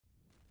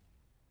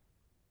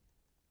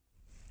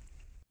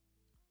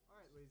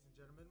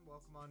and gentlemen,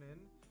 welcome on in.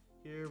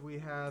 Here we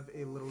have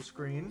a little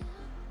screen,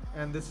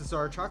 and this is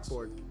our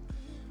chalkboard.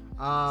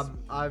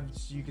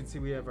 You can see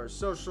we have our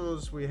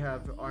socials, we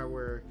have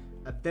our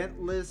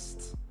event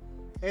list,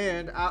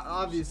 and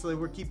obviously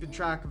we're keeping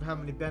track of how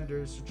many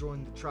benders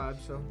joined the tribe.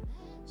 So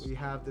we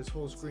have this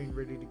whole screen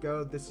ready to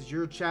go. This is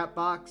your chat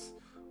box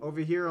over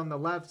here on the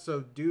left.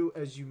 So do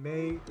as you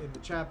may in the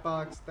chat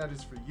box. That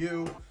is for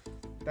you.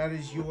 That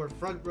is your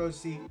front row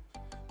seat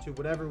to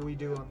whatever we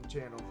do on the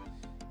channel.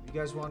 If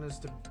you guys want us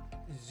to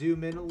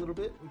zoom in a little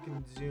bit, we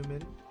can zoom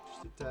in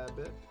just a tad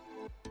bit.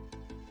 I'm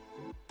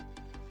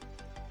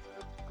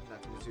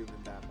not going to zoom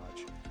in that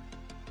much.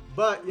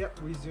 But, yep,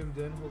 we zoomed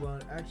in. Hold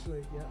on.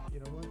 Actually, yeah, you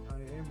know what? I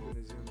am going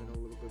to zoom in a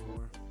little bit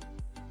more.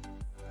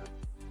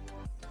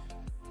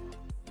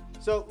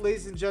 So,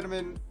 ladies and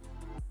gentlemen,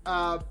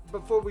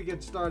 before we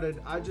get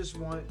started, I just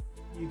want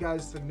you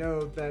guys to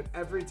know that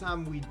every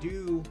time we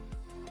do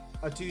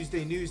a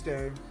Tuesday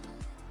Newsday,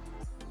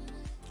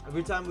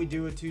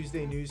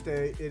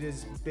 it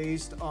is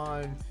based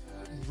on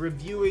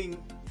reviewing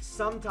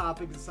some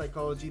topic of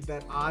psychology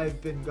that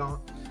I've been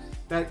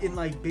that in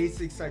like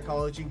basic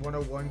psychology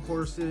 101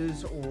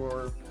 courses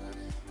or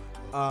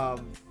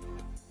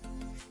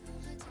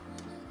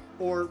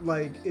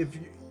like if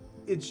you,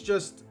 it's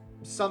just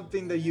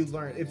something that you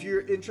learn. If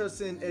you're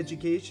interested in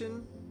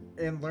education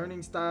and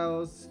learning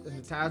styles and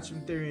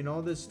attachment theory and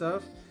all this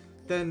stuff,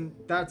 then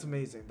that's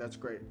amazing. That's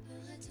great.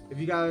 If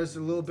you guys are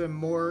a little bit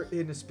more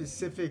in a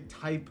specific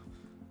type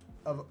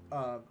of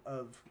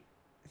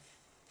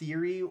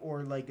theory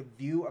or like a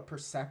view, a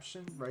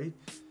perception, right?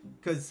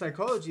 Because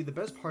psychology, the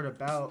best part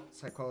about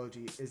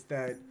psychology is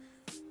that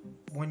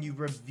when you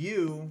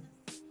review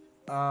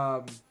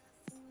a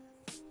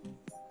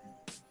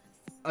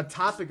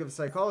topic of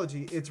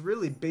psychology, it's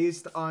really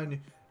based on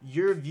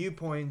your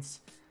viewpoints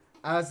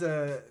as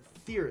a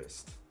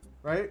theorist,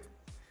 right?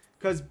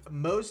 Because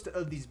most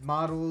of these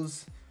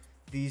models,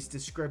 these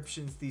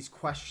descriptions, these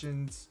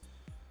questions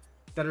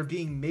that are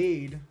being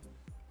made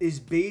is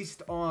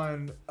based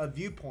on a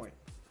viewpoint,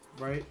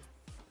 right?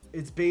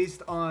 It's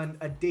based on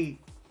a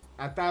date.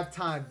 At that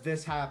time,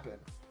 this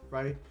happened,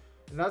 right?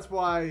 And that's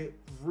why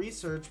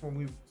research, when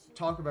we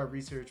talk about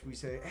research, we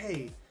say,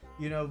 hey,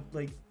 you know,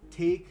 like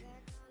take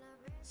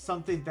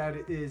something that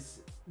is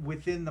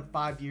within the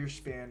 5-year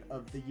span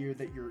of the year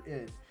that you're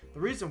in. The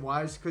reason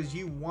why is because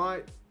you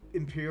want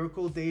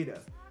empirical data,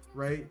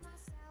 right?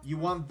 You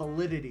want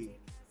validity,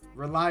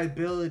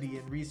 reliability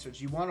in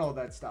research. You want all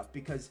that stuff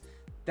because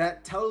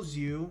that tells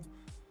you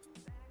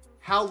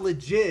how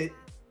legit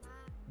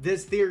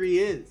this theory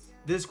is,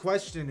 this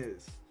question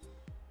is,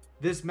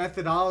 this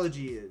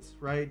methodology is,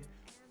 right?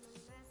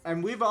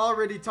 And we've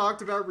already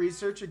talked about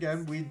research.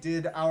 Again, we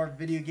did our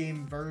video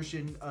game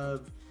version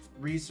of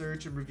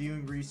research and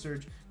reviewing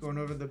research, going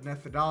over the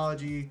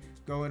methodology,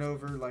 going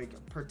over like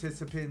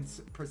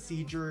participants,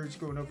 procedures,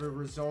 going over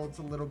results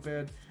a little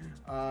bit,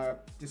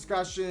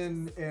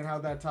 discussion and how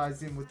that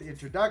ties in with the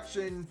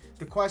introduction,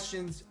 the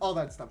questions, all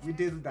that stuff. We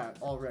did that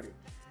already.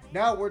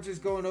 Now we're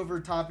just going over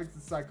topics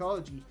of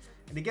psychology.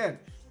 And again,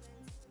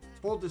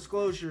 full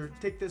disclosure,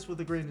 take this with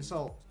a grain of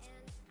salt.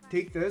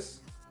 Take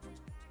this,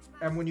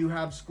 and when you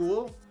have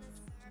school,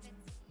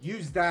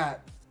 use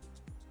that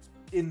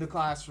in the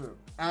classroom.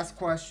 Ask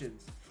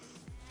questions.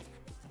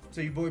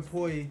 So your boy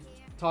Poi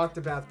talked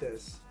about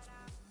this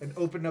and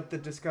opened up the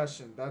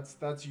discussion. That's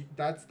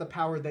the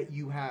power that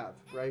you have,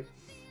 right?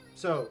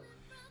 So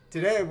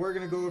today we're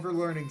gonna go over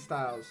learning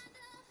styles.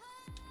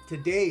 To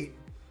date,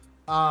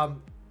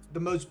 the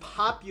most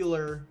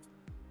popular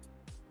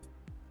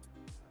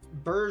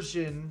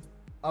version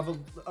of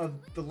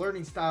the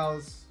learning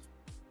styles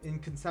in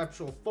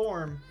conceptual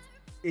form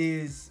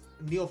is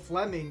Neil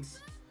Fleming's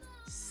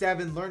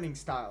 7 learning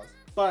styles.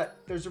 But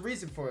there's a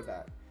reason for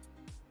that.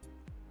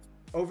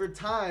 Over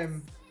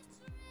time,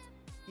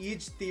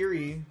 each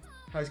theory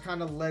has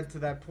kind of led to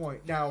that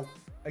point. Now,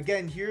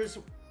 again, here's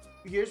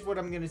what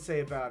I'm going to say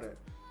about it.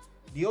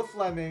 Neil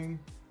Fleming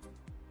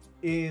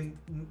in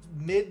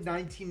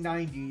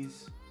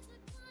mid-1990s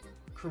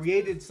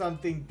created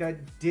something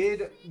that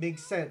did make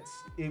sense.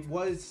 It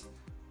was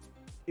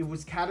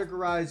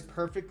categorized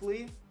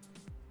perfectly.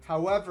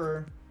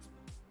 However,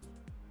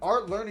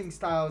 our learning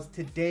styles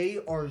today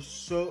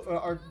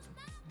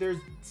they're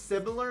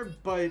similar,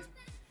 but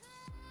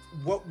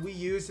what we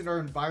use in our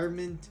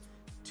environment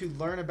to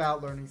learn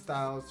about learning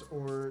styles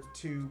or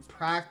to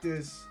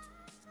practice,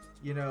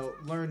 you know,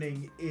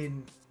 learning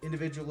in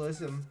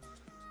individualism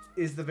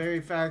is the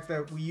very fact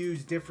that we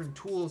use different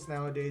tools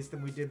nowadays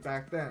than we did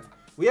back then.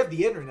 We have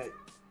the internet,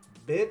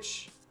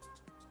 bitch.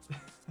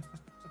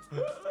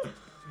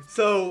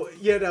 So,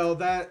 you know,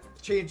 that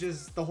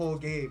changes the whole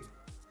game.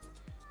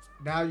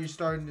 Now you're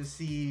starting to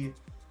see,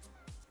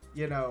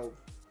 you know,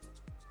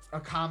 a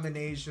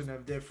combination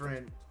of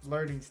different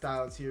learning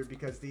styles here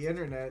because the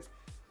internet,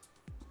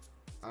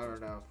 I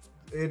don't know,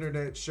 the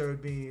internet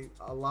showed me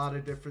a lot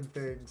of different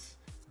things,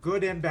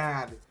 good and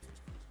bad.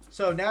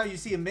 So now you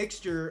see a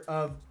mixture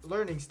of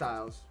learning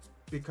styles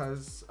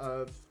because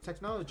of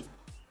technology,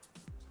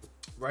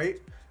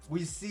 right?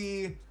 We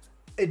see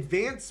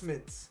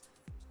advancements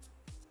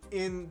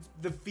in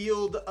the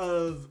field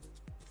of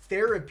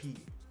therapy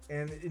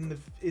and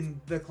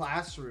in the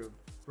classroom,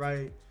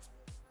 right?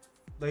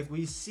 Like,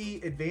 we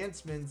see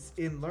advancements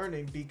in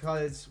learning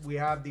because we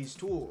have these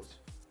tools,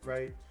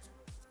 right?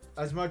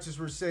 As much as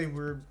we're saying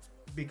we're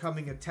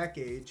becoming a tech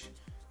age,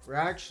 we're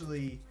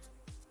actually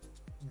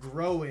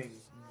growing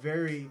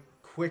very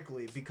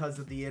quickly because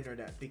of the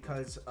internet,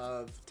 because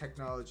of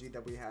technology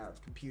that we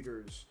have,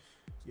 computers,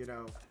 you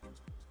know.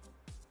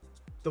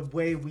 The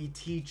way we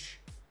teach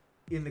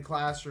in the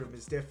classroom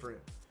is different.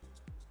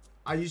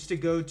 I used to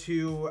go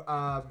to,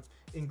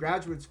 in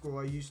graduate school,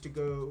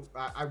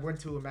 I went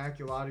to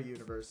Immaculata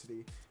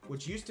University,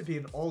 which used to be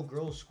an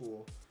all-girls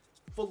school,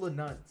 full of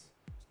nuns,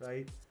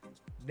 right?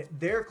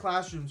 Their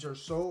classrooms are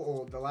so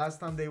old. The last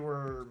time they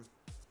were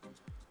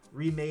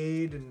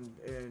remade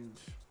and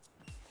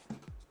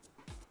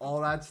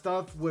all that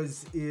stuff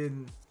was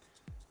in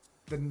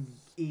the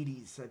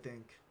 80s, I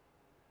think.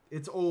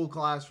 It's old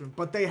classroom,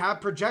 but they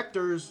have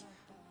projectors,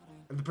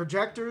 and the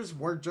projectors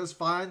work just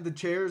fine. The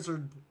chairs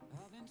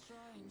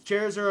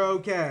are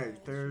okay.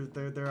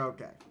 They're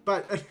okay.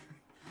 But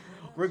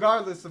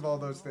regardless of all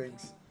those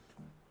things,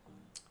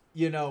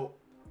 you know,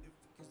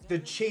 the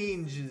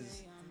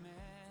changes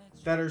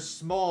that are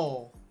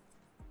small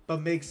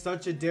but make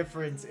such a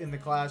difference in the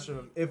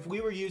classroom. If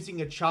we were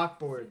using a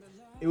chalkboard,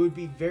 it would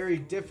be very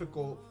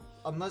difficult,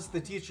 unless the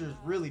teacher is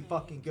really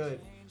fucking good,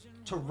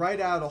 to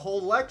write out a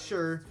whole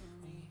lecture,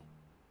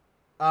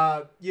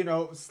 you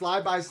know,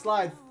 slide by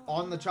slide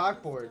on the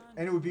chalkboard.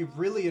 And it would be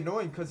really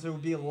annoying because there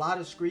would be a lot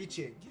of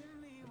screeching.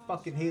 I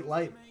fucking hate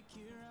light.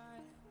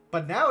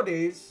 But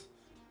nowadays,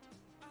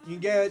 you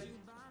get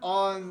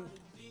on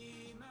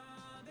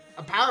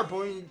a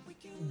PowerPoint,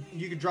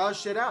 you can draw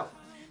shit out.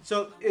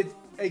 So it's,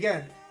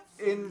 again,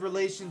 in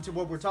relation to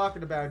what we're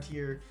talking about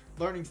here,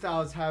 learning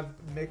styles have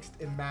mixed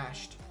and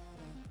mashed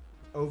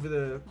over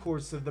the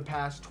course of the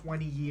past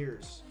 20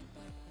 years.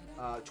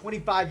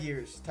 25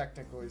 years,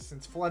 technically,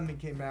 since Fleming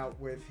came out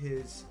with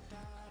his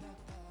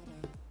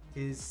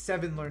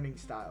 7 learning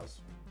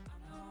styles.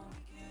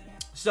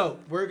 So,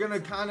 we're going to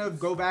kind of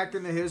go back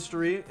into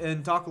history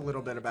and talk a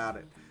little bit about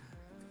it.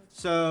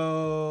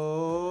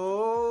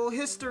 So,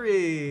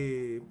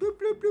 history. Boop,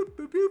 bloop, bloop,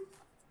 bloop, bloop.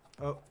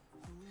 Oh.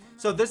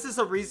 So, this is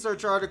a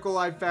research article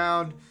I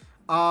found.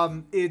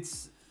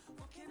 It's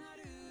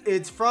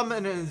from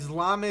an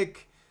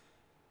Islamic...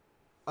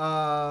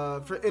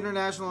 for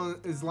International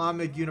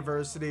Islamic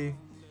University,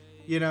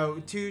 you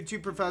know, two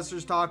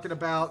professors talking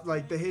about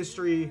like the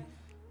history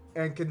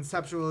and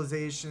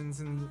conceptualizations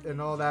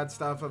and all that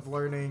stuff of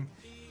learning.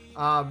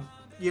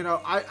 You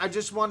know, I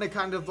just want to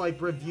kind of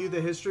like review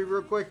the history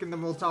real quick, and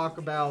then we'll talk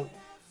about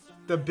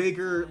the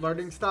bigger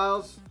learning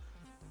styles,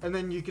 and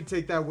then you can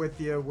take that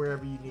with you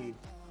wherever you need.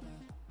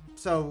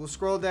 So we'll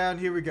scroll down.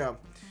 Here we go.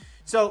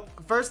 So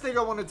first thing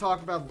I want to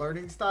talk about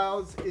learning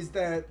styles is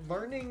that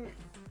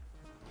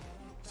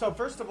So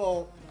first of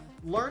all,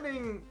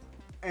 learning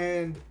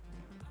and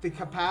the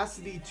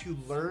capacity to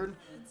learn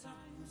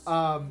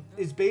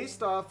is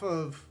based off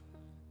of,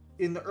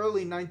 in the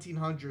early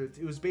 1900s,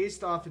 it was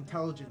based off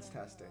intelligence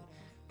testing.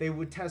 They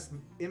would test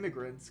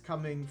immigrants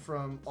coming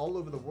from all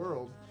over the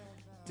world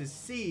to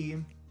see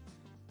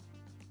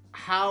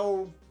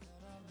how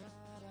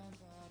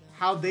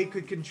they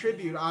could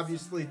contribute,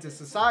 obviously, to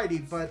society,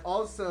 but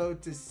also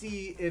to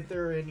see if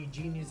there are any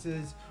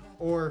geniuses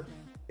or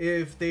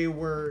if they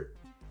were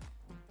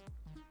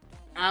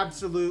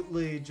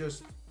absolutely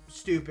just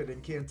stupid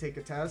and can't take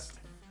a test.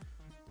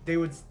 They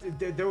were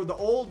the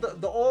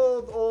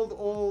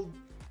old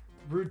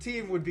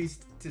routine would be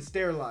to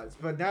sterilize,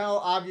 but now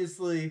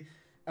obviously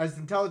as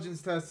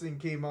intelligence testing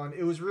came on,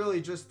 it was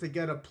really just to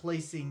get a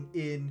placing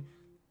in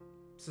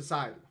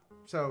society.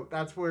 So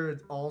that's where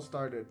it all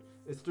started.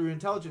 It's through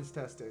intelligence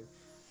testing.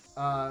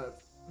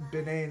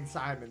 Binet and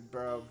Simon,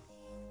 bro,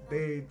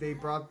 they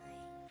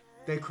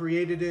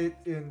created it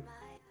in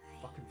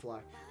fucking fly.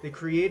 They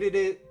created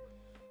it.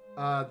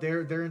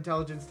 Their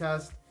intelligence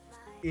test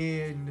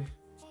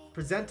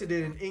presented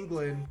it in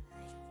England,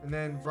 and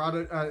then brought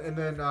it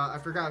I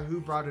forgot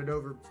who brought it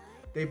over.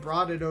 They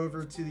brought it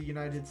over to the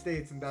United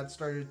States, and that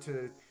started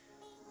to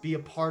be a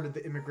part of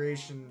the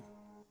immigration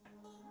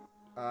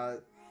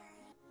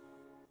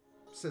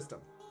system.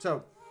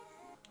 So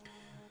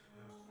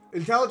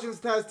intelligence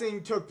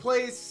testing took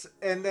place,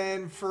 and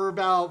then for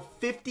about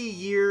 50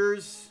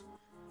 years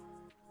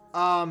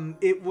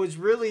it was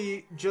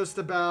really just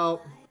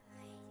about,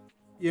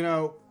 you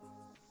know,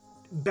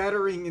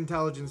 bettering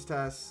intelligence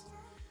tests,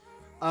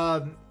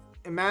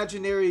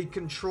 imaginary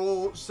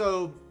control.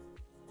 So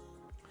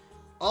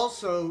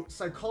also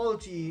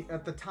psychology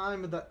at the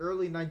time of the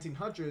early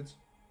 1900s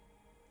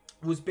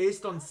was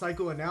based on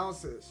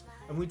psychoanalysis,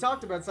 and we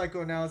talked about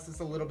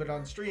psychoanalysis a little bit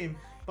on stream,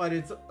 but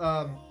it's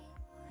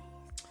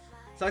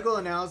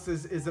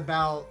psychoanalysis is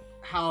about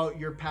how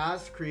your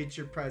past creates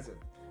your present,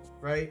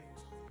 right?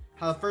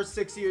 How the first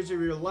 6 years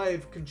of your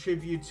life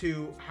contribute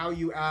to how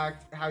you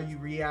act, how you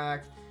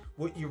react,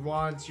 what your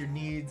wants, your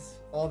needs,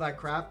 all that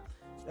crap.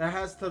 That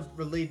has to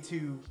relate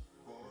to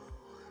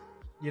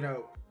you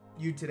know,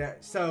 you today.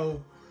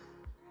 So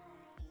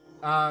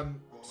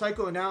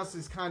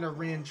psychoanalysis kind of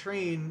ran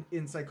train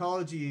in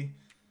psychology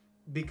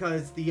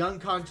because the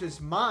unconscious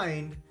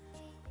mind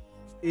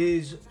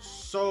is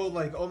so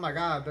like, oh my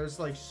god, there's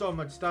like so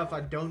much stuff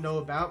I don't know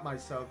about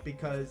myself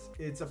because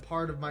it's a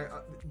part of my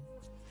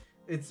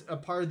it's a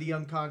part of the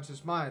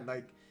unconscious mind.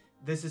 Like,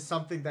 this is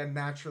something that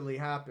naturally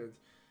happens.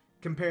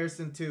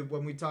 Comparison to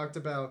when we talked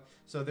about,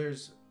 so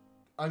there's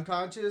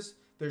unconscious,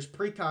 there's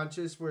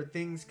preconscious, where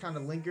things kind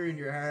of linger in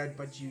your head,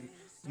 but you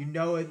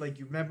know it, like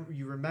you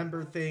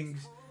remember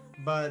things,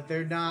 but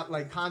they're not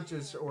like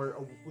conscious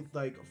or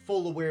like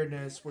full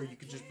awareness where you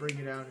could just bring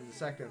it out in a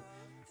second.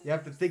 You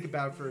have to think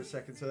about it for a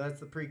second. So that's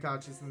the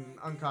preconscious, and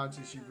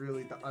unconscious, you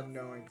really the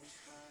unknowing,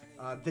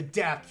 the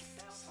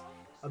depths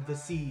of the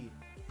sea.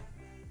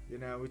 You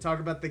know, we talk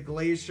about the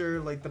glacier,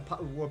 like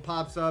what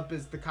pops up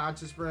is the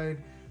conscious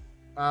brain.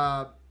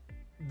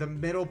 The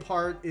middle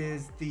part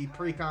is the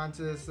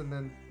preconscious, and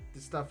then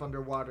the stuff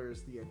underwater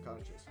is the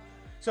unconscious.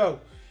 So,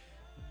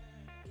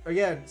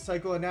 again,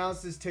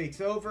 psychoanalysis takes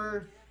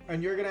over,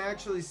 and you're going to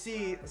actually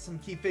see some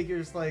key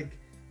figures like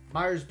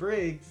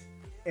Myers-Briggs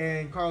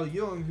and Carl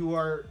Jung, who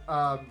are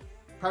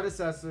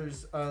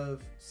predecessors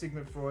of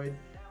Sigmund Freud.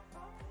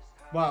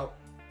 Well,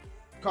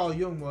 Carl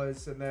Jung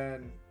was, and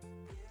then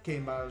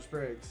came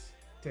Myers-Briggs,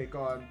 take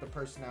on the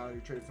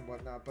personality traits and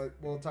whatnot, but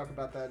we'll talk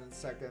about that in a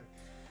second.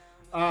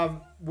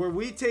 Where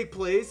we take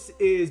place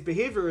is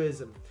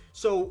behaviorism.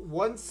 So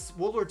once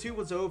World War II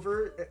was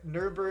over,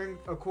 Nuremberg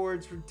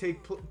Accords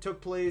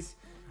took place.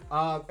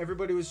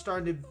 Everybody was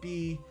starting to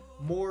be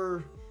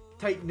more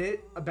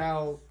tight-knit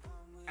about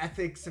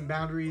ethics and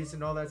boundaries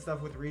and all that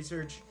stuff with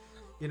research.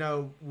 You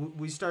know,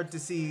 we start to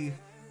see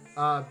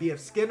B.F.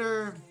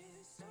 Skinner,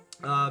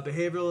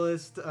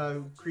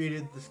 behavioralist,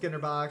 created the Skinner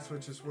box,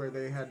 which is where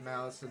they had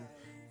mouse, and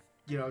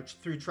you know,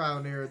 through trial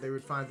and error they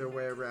would find their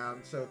way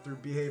around. So through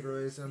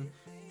behavioralism,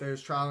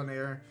 there's trial and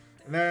error.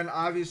 And then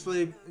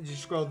obviously you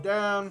scroll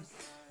down,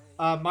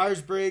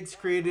 Myers-Briggs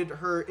created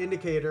her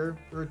indicator,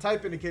 her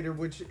type indicator,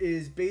 which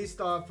is based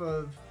off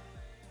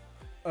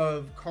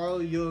of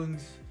Carl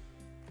Jung's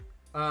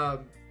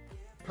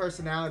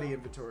personality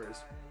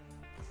inventories.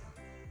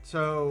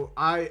 So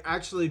I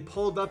actually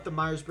pulled up the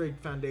Myers-Briggs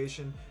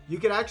Foundation. You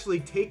could actually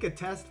take a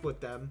test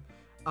with them.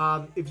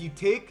 If you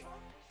take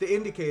the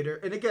indicator,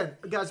 and again,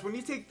 guys, when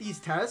you take these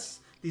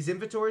tests, these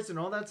inventories and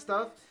all that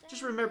stuff,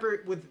 just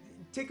remember,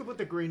 take it with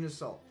a grain of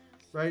salt,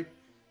 right?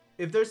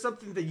 If there's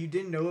something that you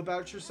didn't know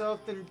about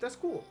yourself, then that's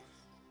cool.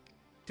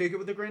 Take it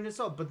with a grain of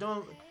salt, but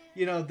don't,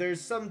 you know, there's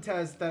some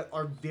tests that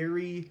are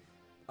very,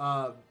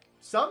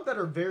 some that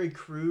are very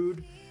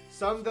crude,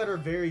 some that are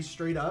very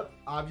straight up.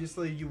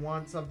 Obviously, you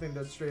want something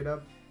that's straight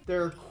up.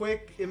 There are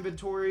quick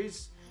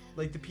inventories,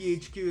 like the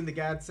PHQ and the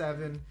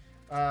GAD-7,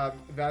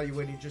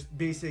 evaluating just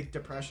basic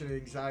depression and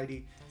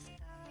anxiety.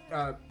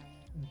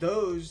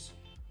 Those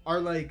are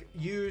like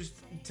used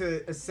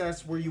to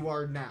assess where you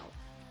are now.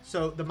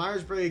 So the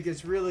Myers-Briggs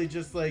is really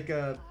just like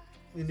an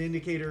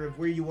indicator of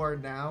where you are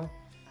now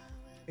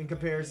in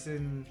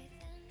comparison,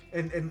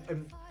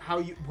 and how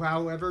you,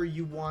 however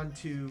you want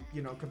to,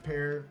 you know,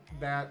 compare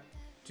that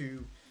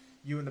to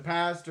you in the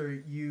past, or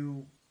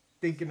you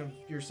thinking of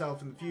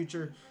yourself in the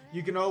future.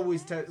 You can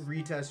always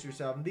retest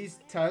yourself. And these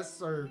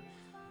tests are,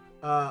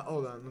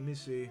 hold on, let me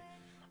see.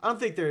 I don't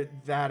think they're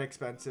that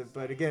expensive,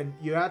 but again,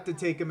 you have to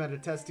take them at a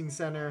testing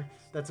center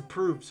that's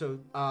approved. So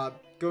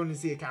going to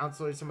see a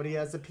counselor, somebody who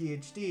has a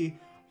PhD,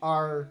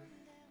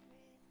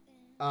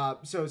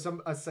 so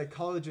a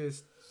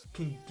psychologist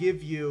can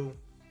give you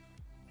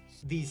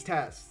these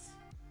tests,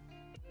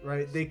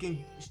 right? They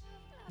can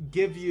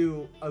give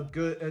you a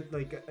good,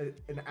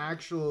 an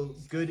actual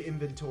good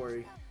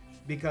inventory,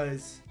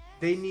 because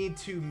they need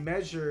to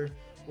measure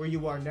where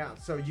you are now.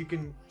 So you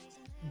can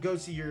go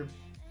see your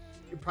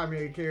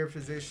primary care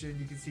physician,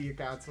 you can see your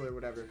counselor,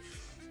 whatever.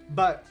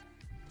 But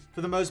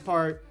for the most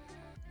part,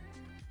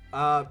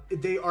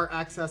 they are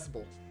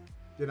accessible,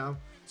 you know?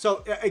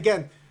 So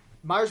again,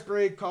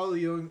 Myers-Briggs, Carl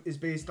Jung is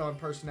based on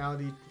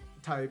personality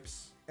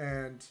types,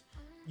 and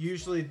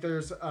usually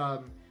there's,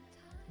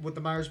 what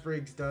the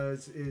Myers-Briggs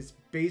does is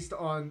based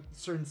on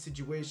certain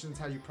situations,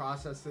 how you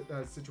process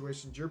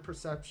situations, your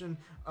perception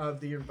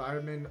of the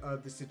environment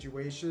of the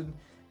situation,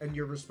 and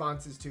your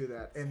responses to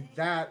that. And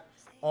that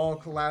all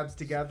collabs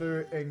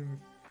together, and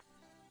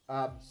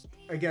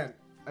again,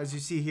 as you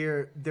see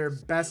here, they're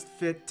best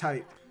fit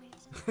type.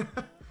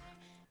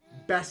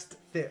 Best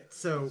fit.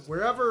 So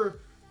wherever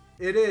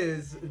it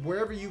is,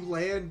 wherever you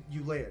land,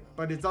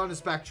 but it's on a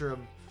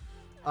spectrum.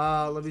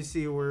 Let me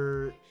see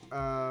where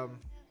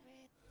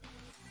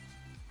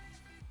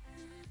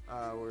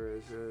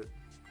is it?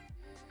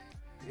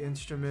 The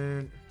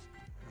instrument.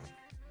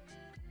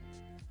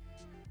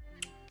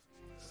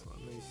 Let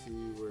me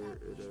see where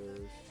it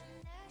is.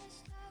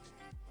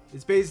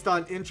 It's based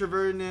on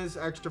introvertedness,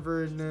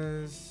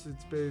 extrovertedness.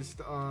 It's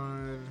based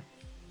on,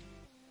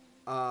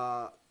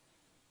 where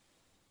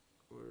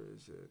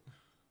is it?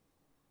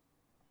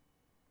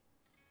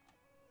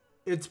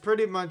 It's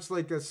pretty much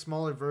like a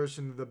smaller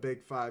version of the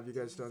Big Five. You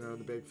guys don't know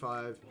the Big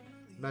Five.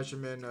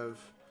 measurement of,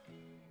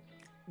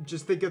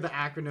 just think of the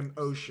acronym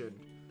OCEAN.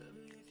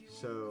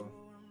 So,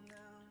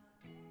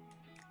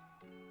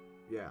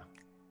 yeah.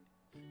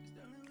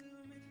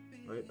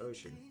 Right,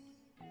 OCEAN.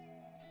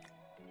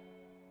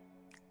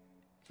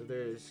 So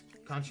there's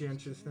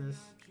conscientiousness,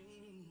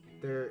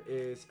 there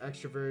is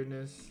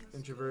extrovertedness,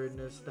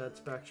 introvertedness, that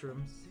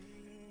spectrum.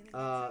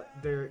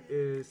 There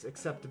is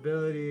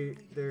acceptability,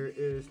 there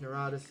is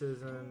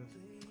neuroticism.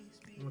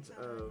 What's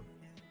O?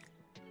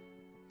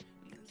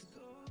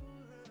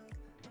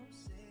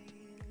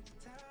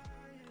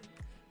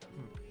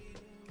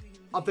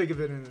 I'll think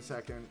of it in a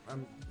second.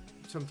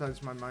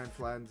 Sometimes my mind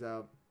flattens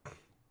out.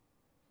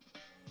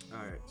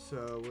 Alright,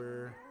 so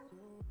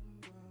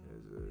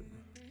is it?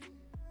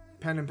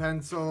 Pen and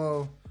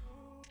pencil.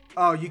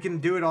 Oh, you can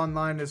do it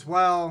online as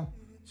well,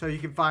 so you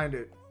can find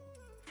it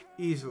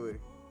easily.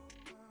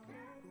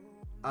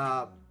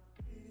 But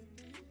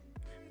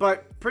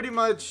pretty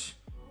much,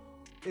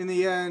 in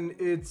the end,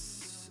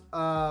 it's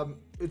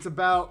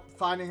about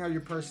finding how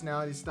your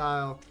personality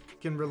style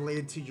can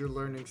relate to your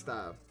learning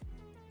style,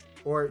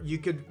 or you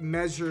could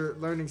measure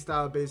learning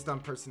style based on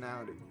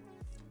personality.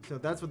 So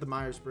that's what the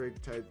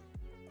Myers-Briggs type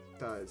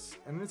does,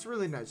 and it's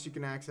really nice. You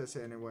can access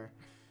it anywhere.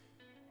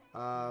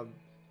 I'm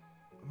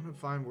gonna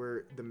find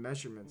where the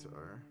measurements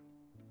are.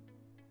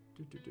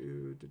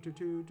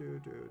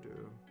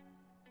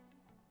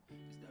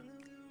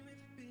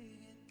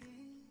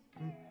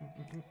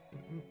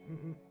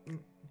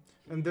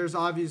 And there's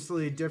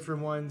obviously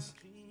different ones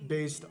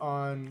based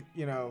on,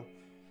 you know,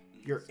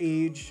 your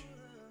age.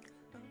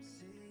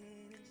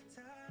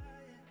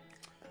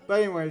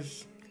 But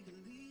anyways,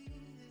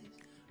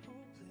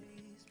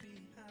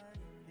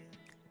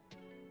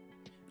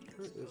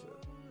 where is it?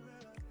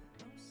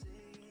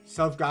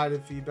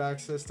 Self-guided feedback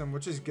system,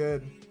 which is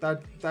good.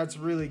 That's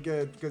really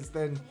good, because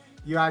then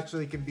you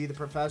actually can be the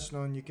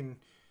professional, and you can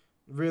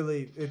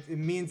really, it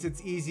means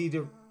it's easy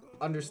to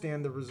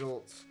understand the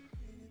results.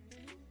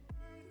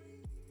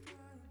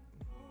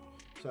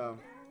 So,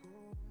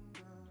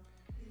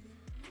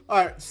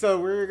 alright,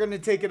 so we're gonna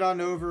take it on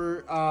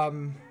over.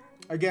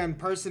 Again,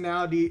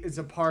 personality is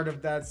a part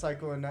of that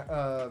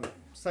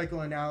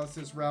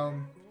psychoanalysis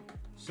realm.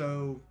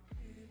 So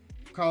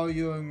Carl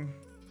Jung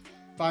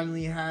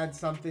finally had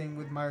something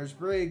with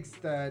Myers-Briggs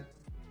that,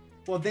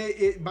 well,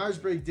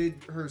 Myers-Briggs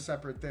did her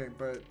separate thing,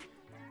 but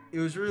it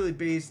was really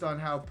based on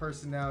how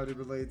personality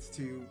relates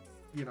to,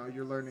 you know,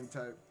 your learning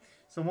type.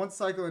 So once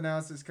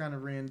psychoanalysis kind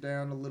of ran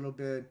down a little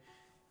bit,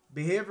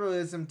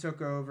 behavioralism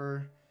took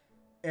over,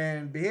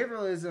 and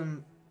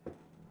behavioralism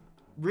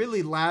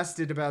really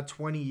lasted about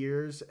 20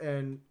 years,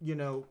 and, you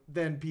know,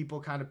 then people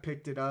kind of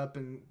picked it up,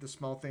 and the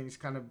small things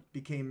kind of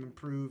became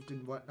improved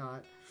and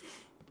whatnot.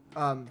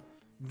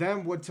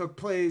 Then what took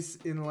place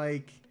in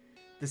like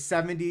the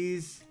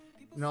 70s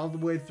and all the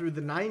way through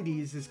the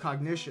 90s is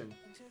cognition.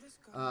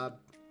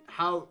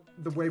 How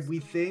the way we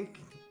think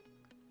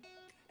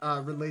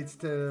relates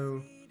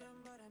to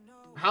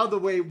how the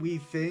way we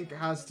think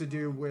has to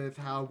do with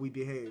how we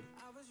behave.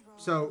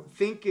 So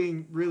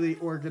thinking really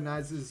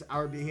organizes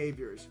our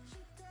behaviors.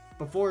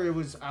 Before, it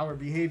was our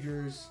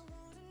behaviors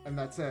and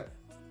that's it.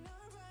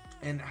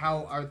 And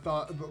how our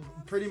thought,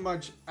 pretty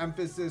much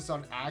emphasis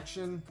on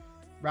action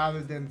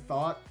rather than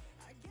thought.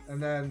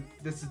 And then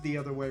this is the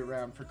other way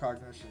around for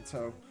cognition.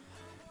 So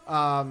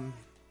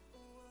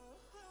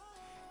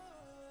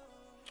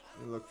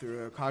we look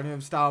through a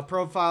cognitive style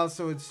profile.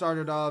 So it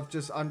started off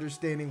just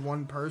understanding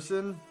one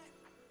person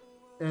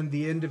and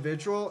the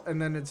individual,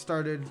 and then it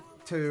started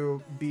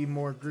to be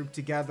more grouped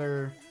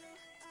together.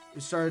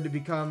 It started to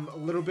become a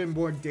little bit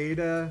more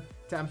data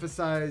to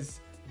emphasize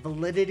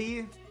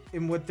validity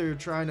in what they're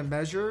trying to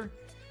measure.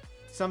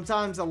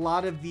 Sometimes a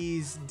lot of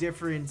these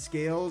different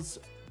scales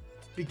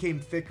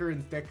became thicker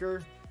and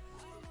thicker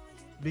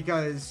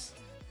because,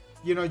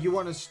 you know, you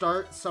want to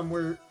start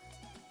somewhere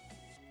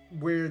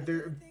where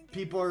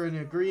people are in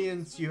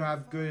agreement, you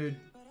have good,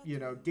 you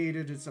know,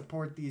 data to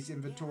support these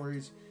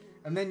inventories,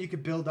 and then you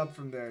could build up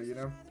from there, you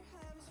know.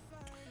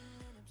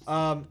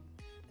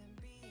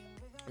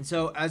 And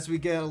so as we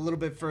get a little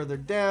bit further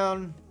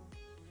down,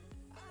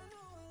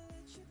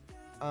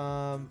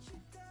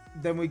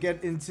 then we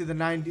get into the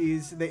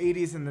 90s, the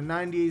 80s and the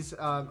 90s.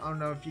 I don't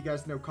know if you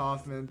guys know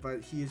Kaufman,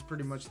 but he's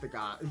pretty much the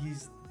god.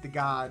 He's the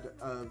god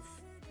of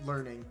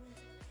learning.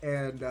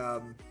 And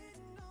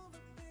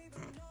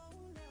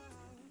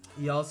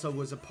he also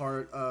was a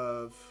part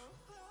of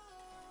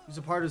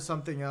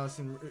something else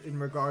in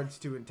regards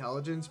to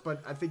intelligence,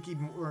 but I think he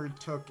more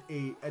took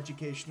a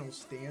educational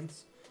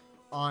stance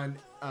on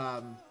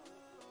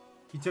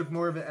he took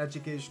more of an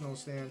educational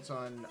stance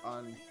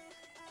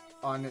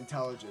on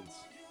intelligence.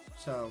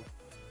 So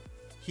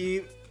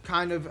he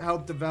kind of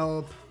helped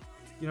develop,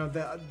 you know,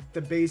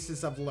 the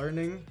basis of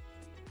learning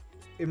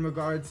in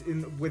regards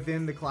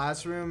within the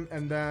classroom.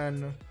 And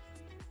then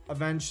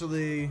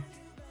eventually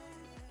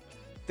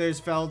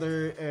there's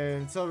Felder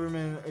and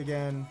Silverman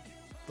again,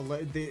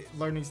 the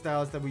learning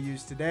styles that we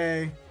use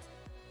today.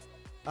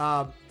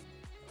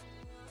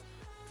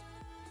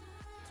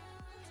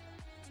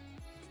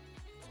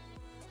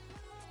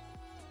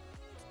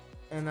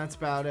 and that's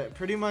about it.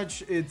 Pretty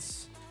much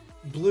it's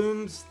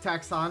Bloom's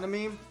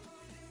taxonomy,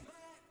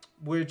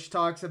 which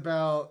talks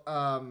about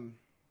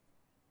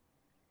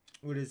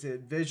what is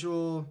it?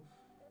 Visual.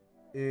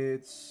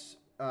 It's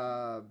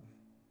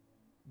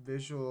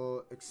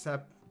visual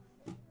accept.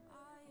 Where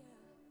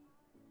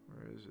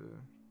is it?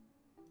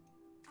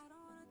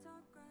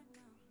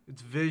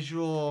 It's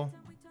visual.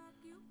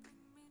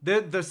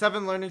 The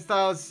 7 learning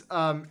styles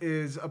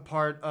is a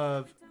part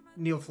of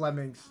Neil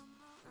Fleming's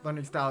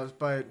learning styles,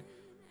 but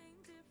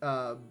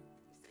an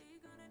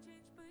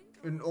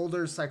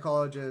older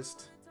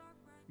psychologist,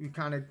 you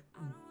kind of,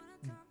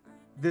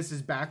 this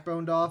is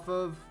backboned off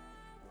of,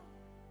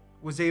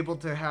 was able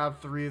to have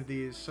 3 of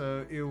these.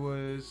 So it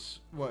was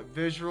what?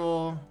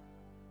 Visual.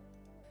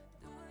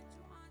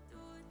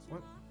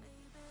 What?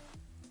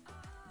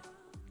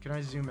 Can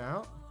I zoom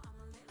out?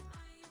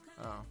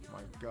 Oh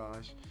my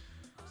gosh.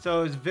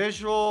 So it's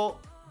visual.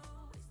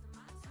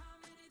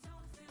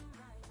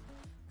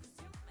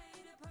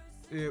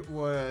 It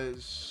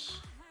was.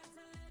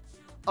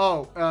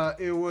 Oh,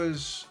 it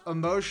was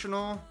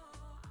emotional.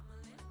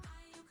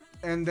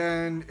 And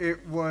then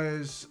it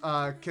was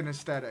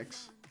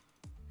kinesthetics.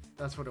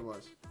 That's what it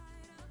was.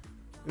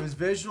 It was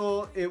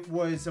visual. It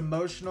was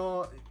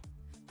emotional.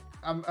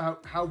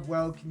 How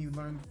well can you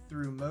learn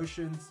through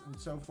emotions and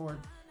so forth,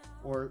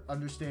 or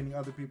understanding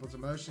other people's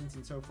emotions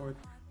and so forth,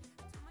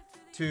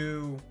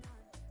 to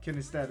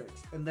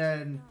kinesthetics. And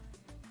then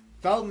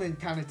Feldman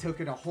kind of took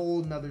it a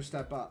whole nother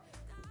step up.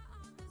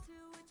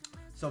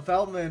 So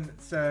Feldman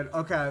said,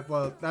 okay,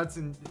 well, that's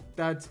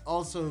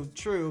also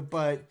true,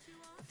 but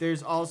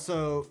there's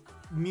also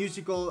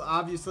musical,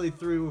 obviously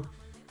through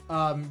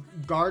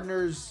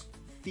Gardner's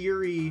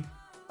theory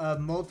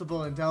of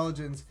multiple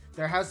intelligence,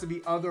 there has to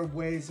be other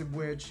ways in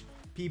which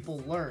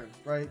people learn,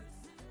 right?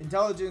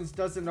 Intelligence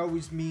doesn't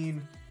always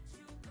mean...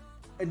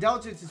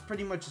 Intelligence is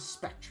pretty much a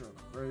spectrum,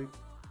 right?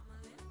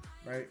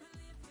 Right?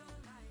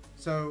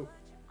 So,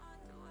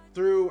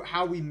 through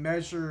how we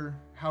measure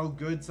how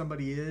good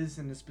somebody is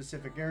in a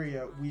specific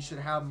area, we should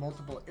have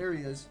multiple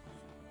areas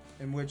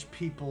in which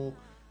people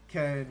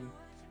can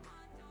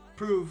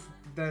prove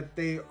that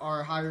they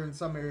are higher in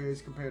some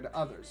areas compared to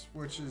others,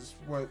 which is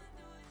what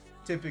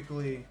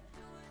typically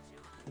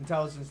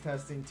intelligence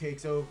testing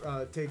takes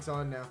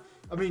on now.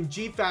 I mean,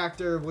 G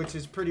factor, which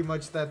is pretty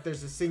much that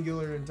there's a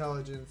singular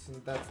intelligence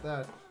and that's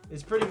that,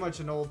 is pretty much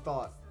an old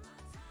thought,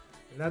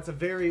 and that's a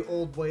very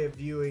old way of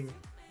viewing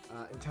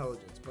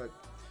intelligence. But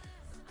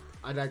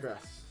I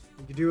digress.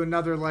 We could do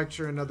another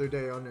lecture another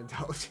day on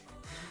intelligence.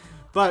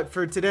 But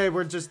for today,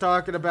 we're just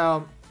talking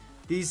about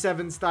these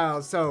 7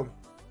 styles. So,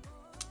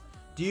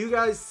 do you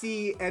guys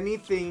see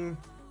anything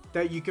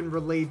that you can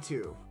relate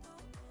to?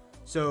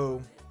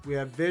 So, we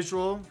have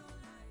visual.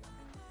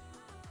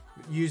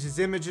 Uses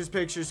images,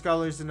 pictures,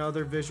 colors, and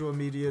other visual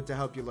media to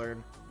help you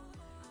learn.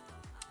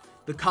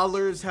 The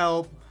colors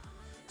help.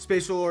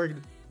 Spatial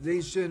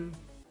organization.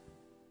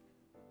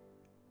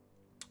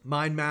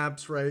 Mind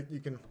maps, right?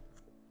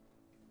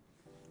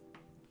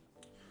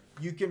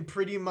 You can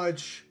pretty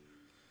much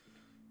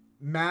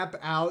map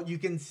out, you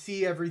can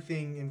see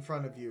everything in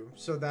front of you,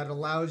 so that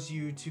allows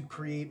you to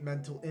create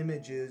mental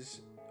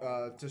images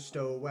to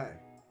stow away,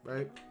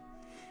 right?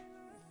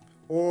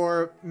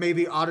 Or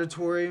maybe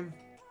auditory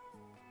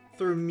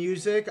through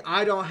music.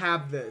 I don't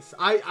have this.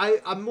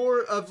 I'm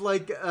more of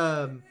like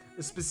a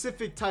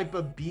specific type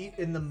of beat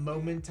in the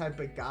moment type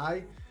of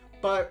guy,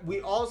 but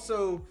we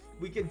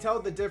can tell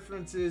the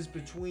differences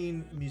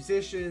between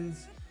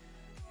musicians,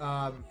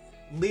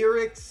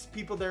 lyrics,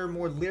 people that are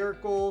more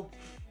lyrical.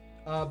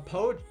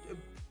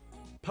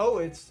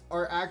 Poets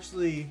are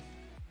actually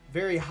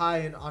very high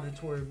in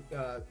auditory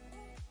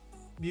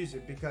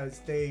music,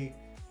 because they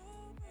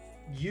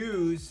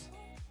use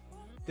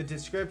the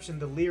description,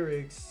 the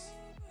lyrics,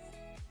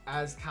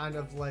 as kind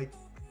of like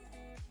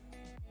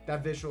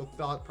that visual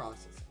thought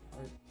process,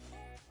 right?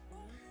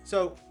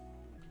 So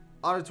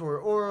auditory,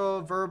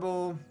 oral,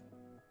 verbal,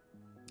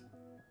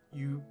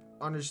 you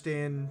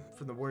understand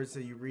from the words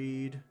that you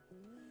read.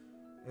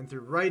 And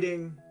through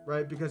writing,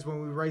 right? Because when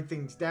we write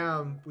things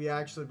down, we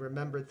actually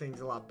remember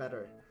things a lot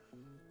better.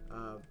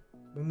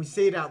 When we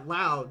say it out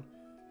loud,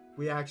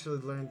 we actually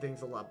learn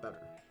things a lot better.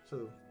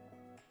 So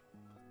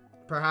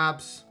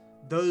perhaps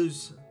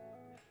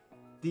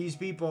these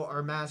people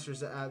are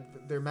masters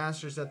at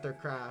their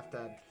craft,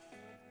 at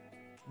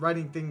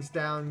writing things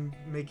down,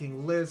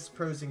 making lists,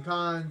 pros and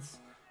cons,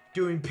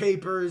 doing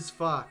papers.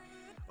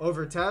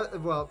 Over test.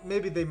 Well,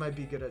 maybe they might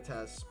be good at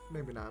tests,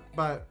 maybe not,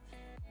 but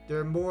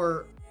they're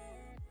more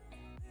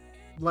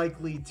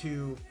likely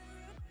to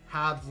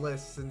have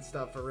lists and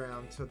stuff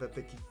around so that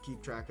they can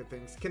keep track of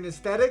things.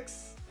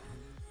 Kinesthetics,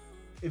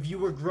 if you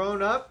were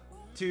grown up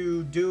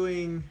to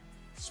doing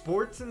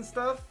sports and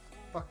stuff,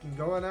 fucking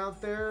going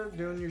out there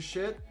doing your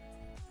shit,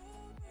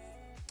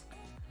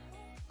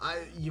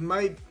 you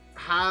might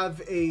have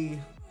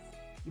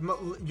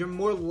you're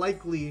more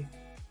likely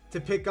to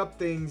pick up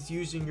things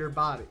using your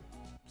body.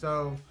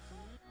 So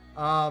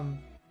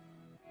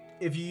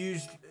if you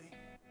used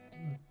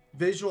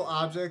visual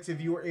objects, if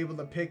you were able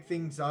to pick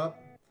things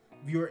up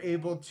if you were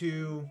able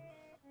to,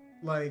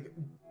 like,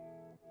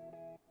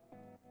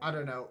 I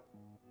don't know,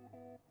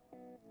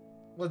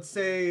 let's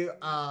say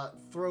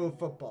throw a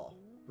football,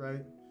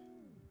 right?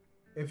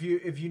 If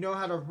you know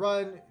how to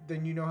run,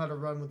 then you know how to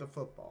run with a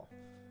football,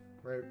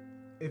 right?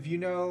 If you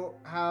know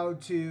how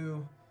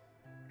to,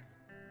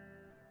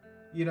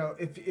 you know,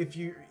 if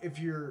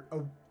you're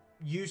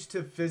used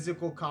to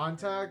physical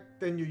contact,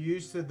 then you're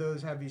used to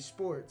those heavy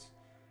sports.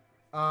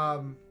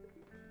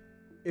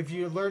 If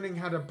you're learning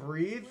how to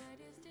breathe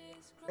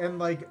and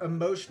like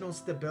emotional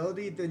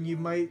stability, then you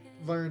might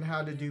learn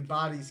how to do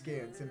body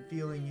scans and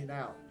feeling it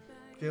out,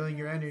 feeling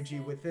your energy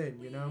within,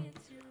 you know?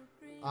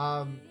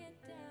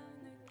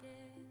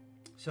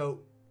 So,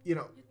 you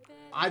know,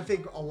 I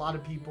think a lot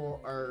of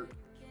people are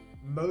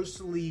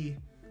mostly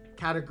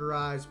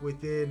categorized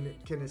within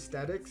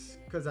kinesthetics,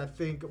 because I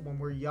think when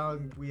we're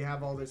young, we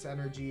have all this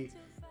energy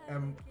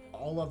and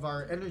all of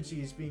our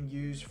energy is being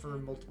used for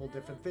multiple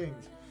different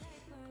things.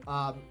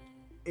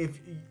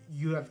 If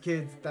you have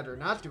kids that are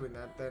not doing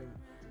that, then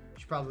you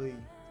should probably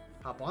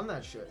hop on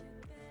that shit.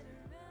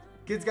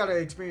 Kids got to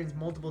experience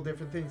multiple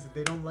different things. If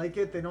they don't like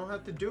it, they don't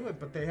have to do it,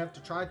 but they have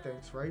to try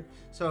things, right?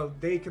 So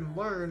they can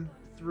learn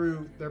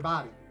through their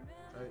body,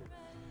 right?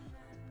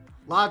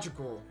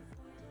 Logical.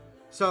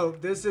 So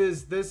this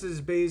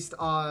is based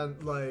on,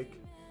 like,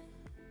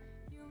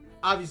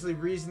 obviously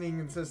reasoning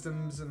and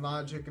systems and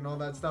logic and all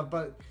that stuff,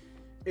 but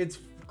it's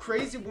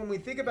crazy when we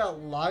think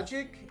about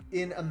logic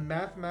in a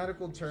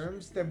mathematical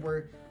terms, then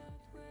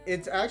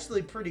it's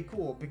actually pretty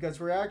cool, because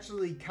we're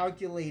actually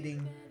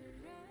calculating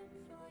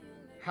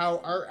how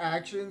our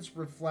actions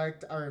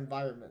reflect our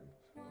environment,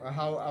 or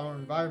how our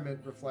environment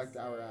reflect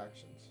our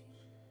actions,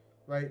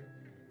 right?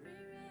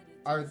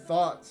 Our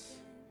thoughts,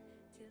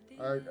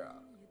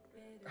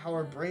 how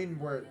our brain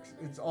works,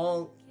 it's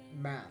all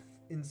math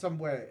in some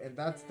way, and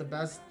that's the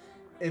best.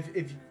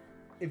 If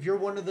you're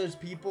one of those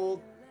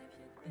people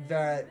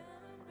that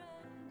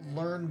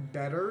learn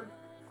better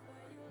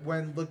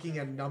when looking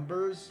at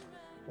numbers,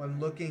 when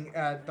looking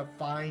at the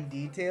fine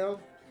detail,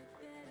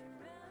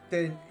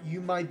 then you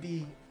might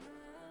be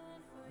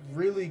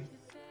really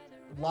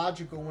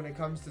logical when it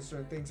comes to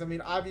certain things. I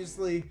mean,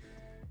 obviously,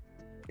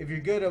 if you're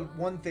good at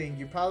one thing,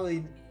 you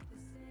probably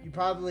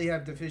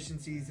have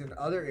deficiencies in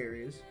other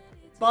areas,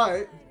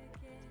 but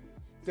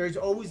there's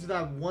always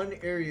that one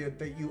area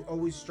that you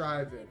always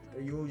strive in,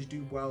 that you always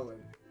do well in,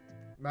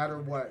 no matter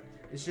what.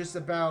 It's just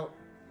about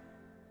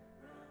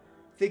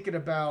thinking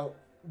about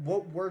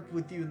what worked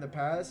with you in the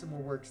past and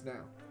what works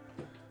now.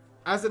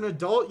 As an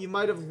adult, you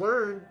might have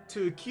learned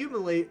to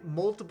accumulate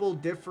multiple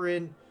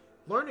different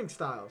learning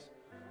styles.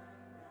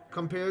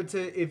 Compared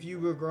to if you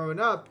were growing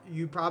up,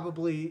 you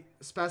probably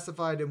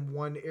specified in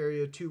one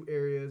area, 2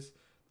 areas,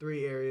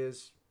 3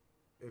 areas,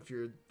 if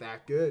you're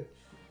that good.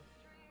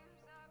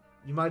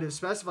 You might have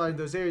specified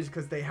those areas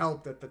because they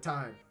helped at the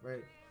time,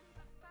 right?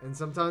 And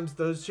sometimes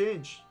those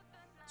change.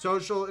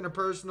 Social,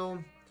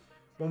 interpersonal.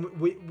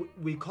 When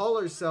we call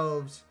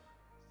ourselves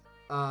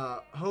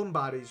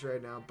homebodies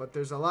right now, but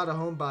there's a lot of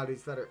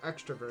homebodies that are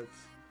extroverts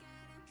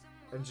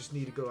and just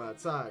need to go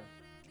outside.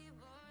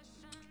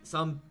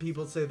 Some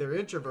people say they're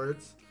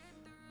introverts,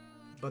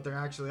 but they're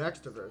actually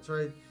extroverts,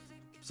 right?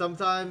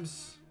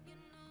 Sometimes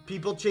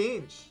people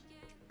change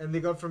and they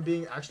go from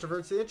being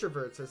extroverts to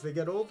introverts as they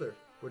get older,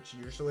 which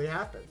usually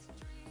happens.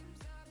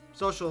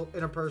 Social,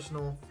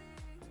 interpersonal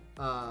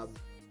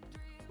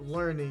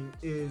learning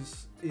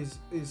is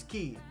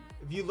key.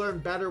 If you learn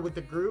better with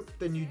a group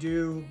than you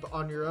do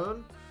on your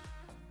own,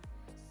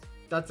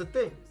 that's a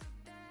thing.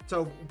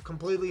 So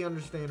completely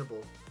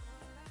understandable.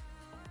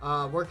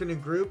 Working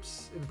in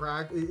groups, in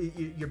practice,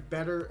 you're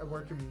better at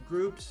working in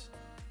groups.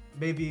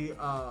 Maybe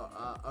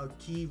a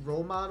key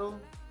role model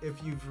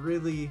if you've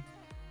really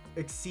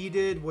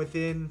exceeded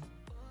within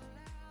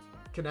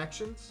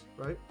connections,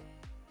 right?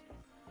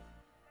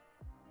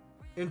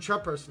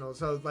 Intrapersonal,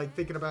 so like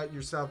thinking about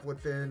yourself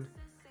within,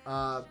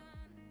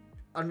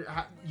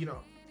 you know,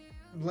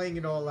 laying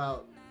it all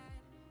out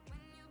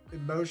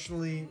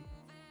emotionally.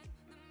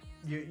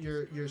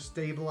 You're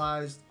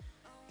stabilized.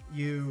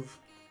 You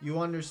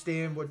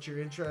understand what your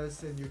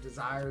interests and your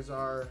desires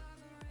are,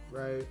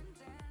 right?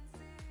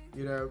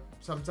 You know,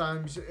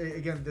 sometimes,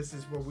 again, this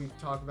is what we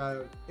talk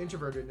about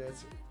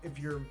introvertedness. If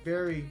you're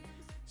very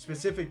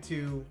specific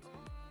to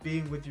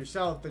being with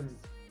yourself, then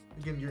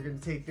again, you're going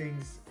to take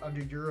things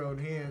under your own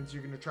hands.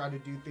 You're going to try to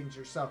do things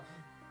yourself.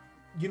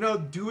 You know,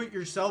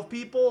 do-it-yourself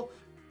people,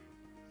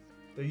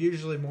 they're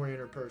usually more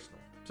interpersonal.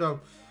 So,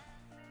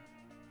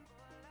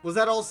 was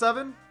that all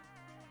 7?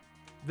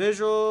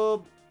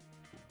 Visual,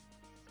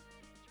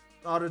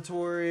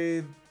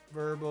 auditory,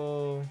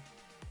 verbal,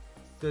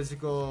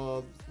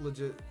 physical,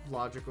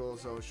 logical,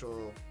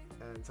 social,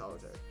 and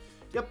solitary.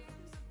 Yep.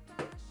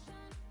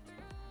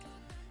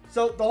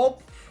 So the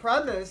whole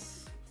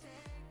premise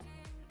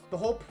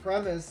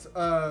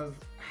of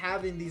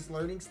having these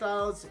learning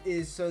styles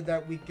is so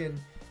that we can,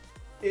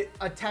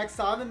 a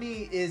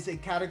taxonomy is a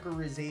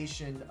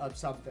categorization of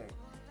something.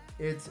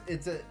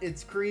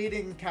 It's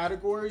creating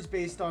categories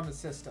based on a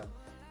system,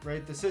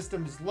 right? The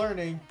system is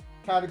learning,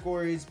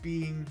 categories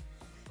being,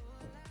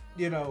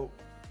 you know,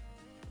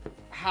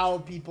 how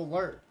people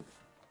learn.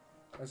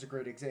 That's a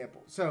great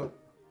example. So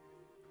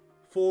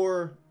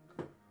for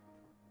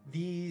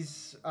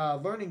these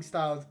learning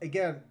styles,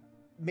 again,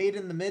 made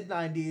in the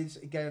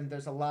mid-90s, again,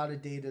 there's a lot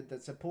of data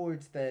that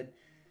supports that,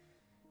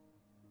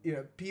 you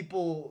know,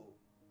 people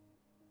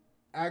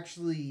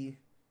actually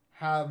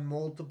have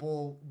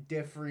multiple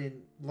different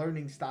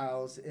learning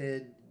styles.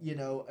 And, you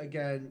know,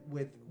 again,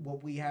 with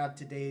what we have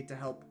today to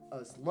help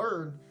us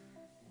learn,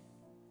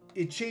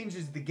 it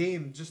changes the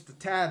game just a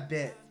tad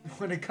bit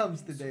when it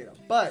comes to data.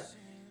 But,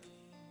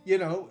 you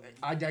know,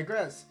 I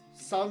digress.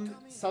 Some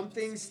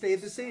things stay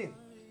the same.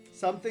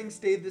 Some things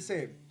stay the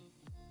same.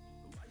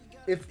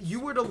 If you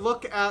were to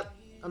look at...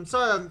 I'm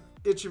sorry I'm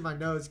itching my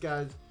nose,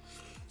 guys.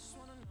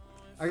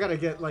 I gotta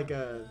get like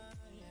a...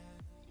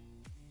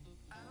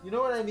 You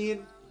know what I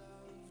need?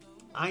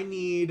 I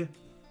need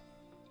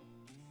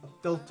a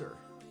filter.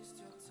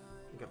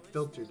 Like a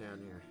filter down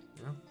here,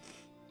 you know?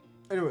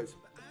 Anyways.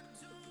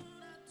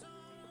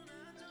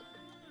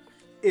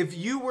 If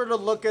you were to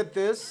look at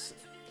this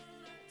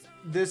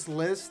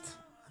list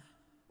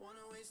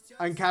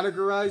and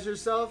categorize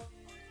yourself,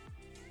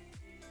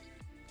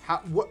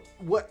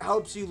 what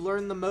helps you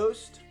learn the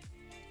most?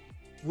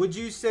 Would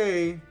you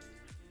say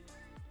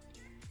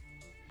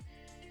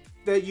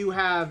that you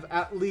have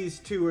at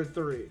least 2 or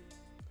 3?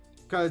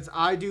 Because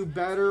I do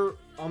better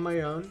on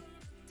my own,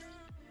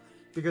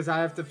 because I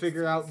have to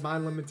figure out my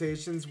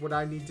limitations, what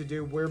I need to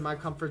do, where my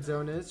comfort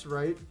zone is,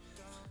 right?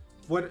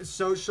 What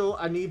social,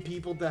 I need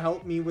people to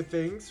help me with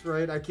things,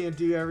 right? I can't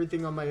do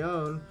everything on my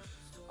own.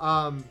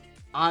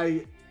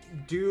 I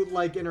do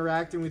like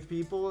interacting with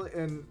people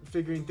and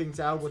figuring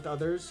things out with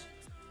others.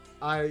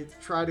 I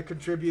try to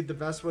contribute the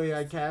best way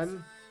I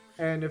can,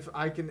 and if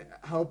I can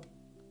help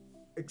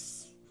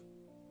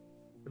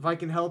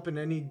in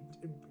any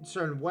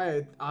certain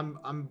way,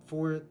 I'm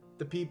for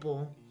the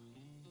people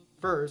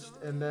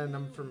first, and then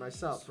I'm for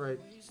myself, right?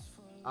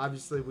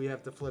 Obviously, we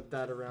have to flip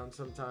that around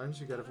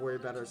sometimes. We got to worry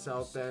about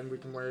ourselves, then we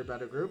can worry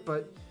about a group.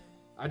 But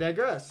I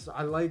digress.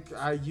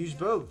 I use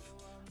both.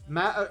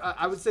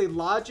 I would say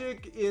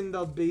logic in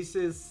the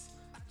basis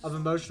of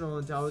emotional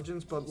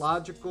intelligence, but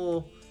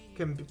logical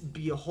can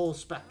be a whole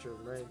spectrum,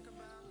 right?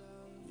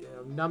 You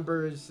know,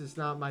 numbers is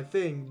not my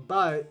thing,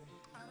 but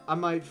I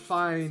might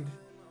find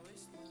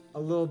a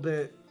little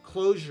bit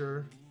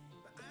closure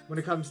when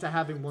it comes to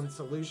having one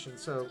solution.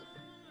 So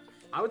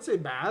I would say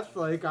math.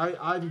 Like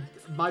I'm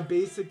my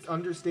basic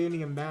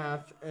understanding of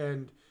math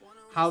and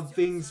how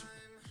things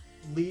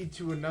lead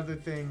to another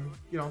thing,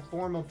 you know,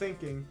 formal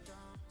thinking.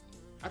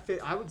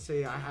 I would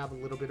say I have a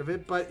little bit of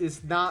it, but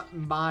it's not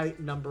my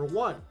number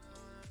one.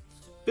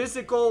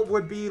 Physical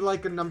would be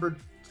like a number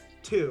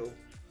 2.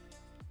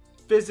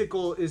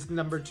 Physical is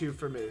number 2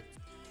 for me.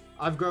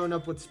 I've grown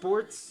up with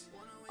sports.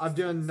 I've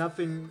done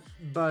nothing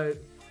but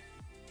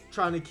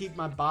trying to keep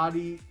my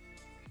body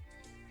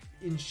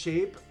in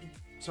shape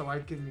so I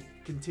can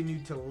continue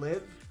to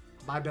live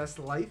my best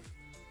life,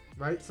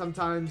 right?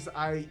 Sometimes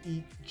I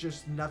eat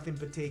just nothing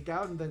but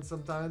takeout, and then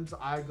sometimes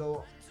I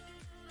go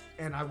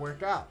and I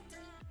work out.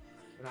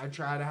 And I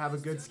try to have a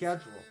good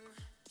schedule.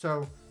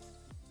 So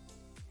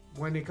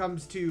when it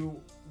comes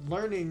to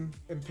learning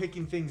and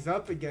picking things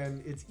up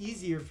again, it's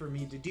easier for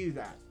me to do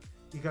that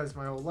because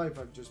my whole life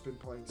I've just been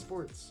playing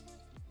sports.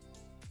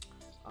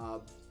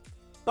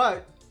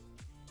 But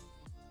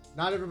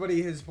not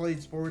everybody has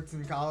played sports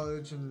in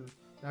college, and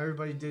not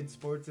everybody did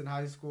sports in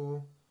high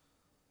school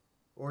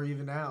or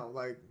even now.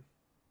 Like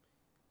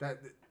that,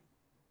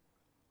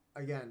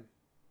 again,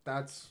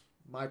 that's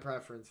my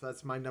preference.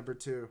 That's my number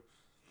 2.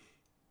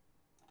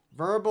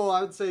 Verbal,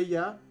 I would say,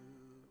 yeah.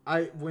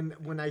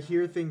 When I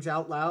hear things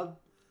out loud,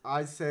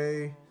 I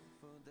say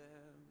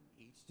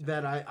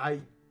that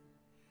I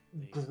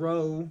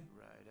grow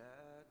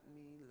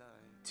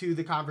to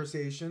the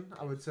conversation.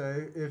 I would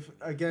say, if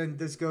again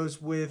this goes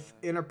with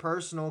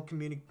interpersonal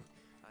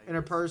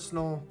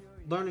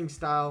learning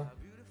style,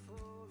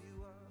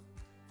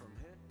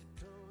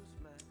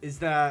 is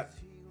that,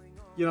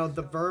 you know,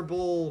 the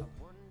verbal,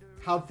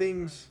 how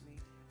things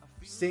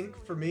sync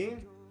for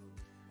me.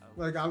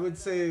 Like, I would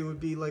say it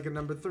would be like a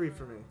number 3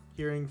 for me.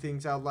 Hearing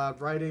things out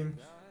loud, writing.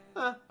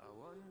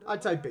 I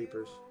type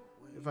papers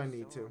if I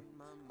need to.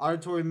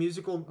 Auditory,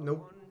 musical,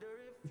 nope.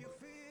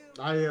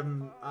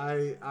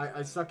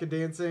 I suck at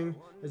dancing,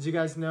 as you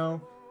guys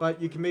know, but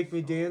you can make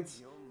me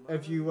dance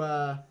if you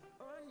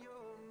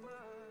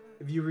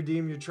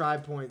redeem your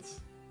tribe points.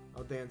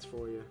 I'll dance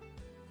for you.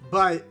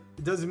 But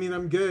it doesn't mean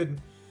I'm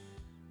good.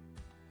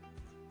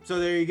 So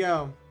there you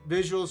go.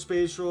 Visual,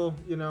 spatial,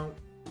 you know,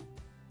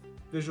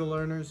 visual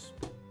learners,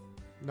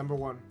 number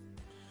 1.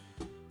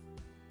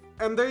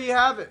 And there you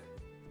have it.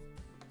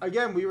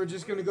 Again, we were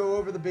just going to go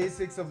over the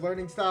basics of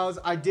learning styles.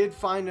 I did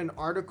find an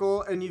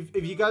article, and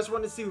if you guys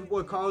want to see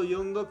what Carl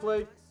Jung looked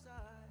like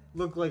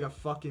a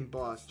fucking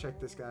boss. Check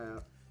this guy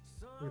out.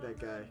 Look at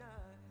that guy.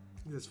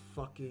 Look at this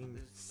fucking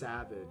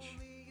savage.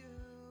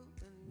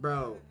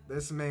 Bro,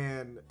 this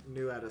man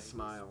knew how to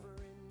smile.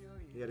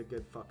 He had a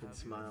good fucking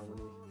smile when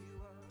he...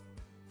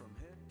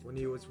 When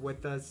he was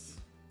with us,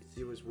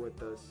 he was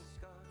with us.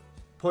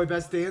 Poi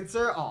best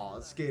dancer? Aw,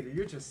 Skater,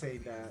 you're just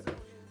saying that.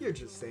 You're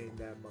just saying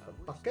that,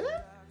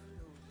 motherfucker.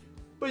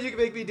 But you can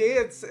make me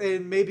dance,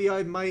 and maybe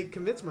I might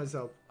convince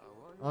myself.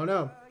 I don't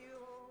know.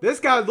 This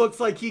guy looks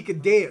like he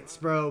could dance,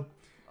 bro.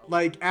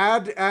 Like,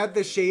 add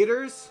the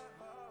shaders.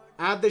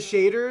 Add the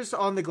shaders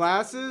on the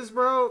glasses,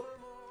 bro.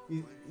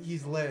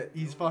 He's lit.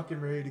 He's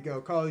fucking ready to go.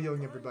 Carl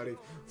Young, everybody.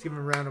 Let's give him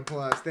a round of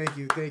applause. Thank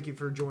you. Thank you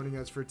for joining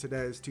us for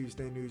today's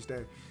Tuesday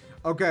Newsday.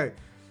 Okay.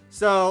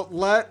 So,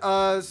 let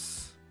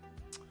us...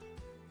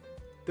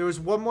 There was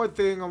one more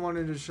thing I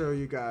wanted to show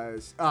you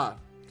guys.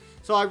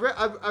 So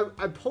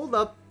I pulled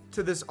up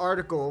to this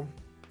article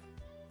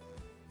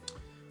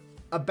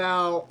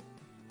about...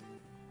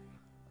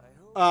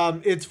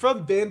 it's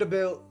from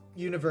Vanderbilt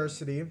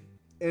University,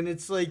 and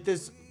it's like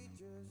this...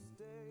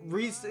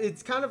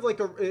 It's kind of like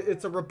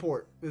it's a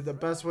report. The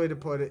best way to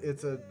put it,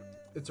 it's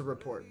a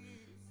report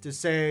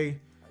to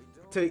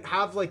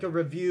have like a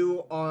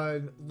review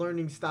on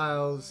learning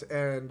styles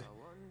and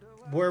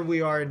where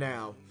we are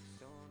now.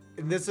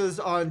 And this is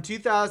on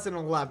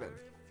 2011.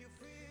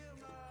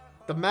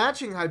 The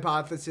matching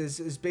hypothesis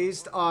is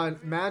based on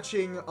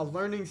matching a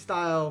learning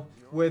style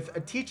with a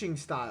teaching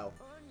style,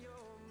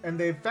 and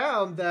they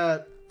found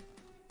that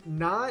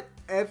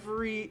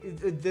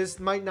this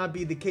might not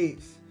be the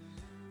case.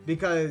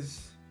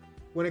 Because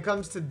when it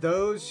comes to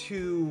those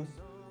who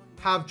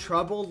have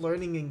trouble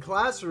learning in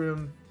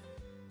classroom,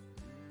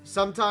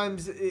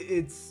 sometimes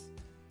it's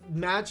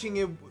matching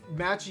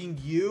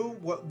you,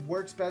 what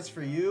works best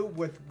for you,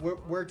 with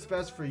what works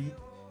best for you.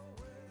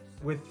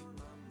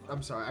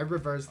 I'm sorry, I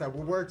reversed that.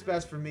 What works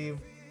best for me,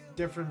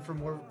 different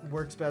from what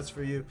works best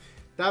for you.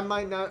 That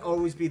might not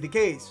always be the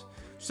case.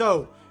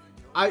 So,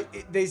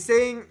 they're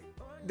saying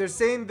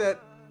that,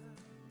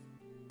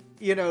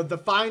 you know, the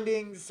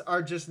findings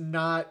are just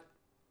not,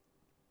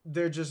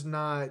 they're just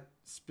not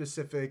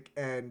specific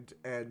and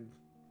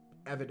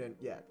evident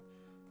yet.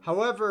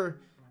 However,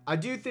 I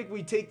do think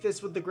we take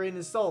this with a grain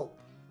of salt,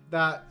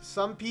 that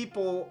some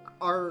people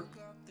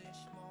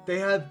they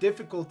have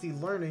difficulty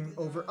learning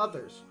over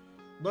others.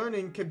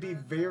 Learning can be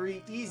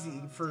very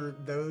easy for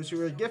those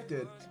who are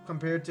gifted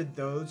compared to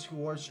those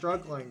who are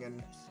struggling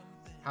and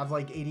have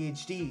like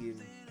ADHD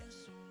and,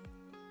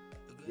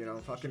 you know,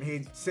 fucking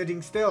hate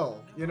sitting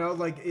still. You know,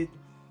 like it.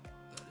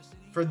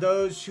 For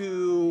those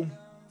who,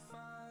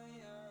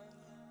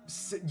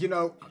 you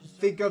know,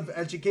 think of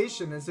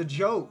education as a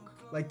joke,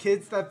 like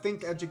kids that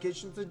think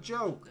education's a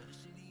joke.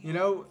 You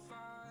know,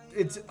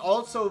 it's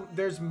also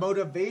there's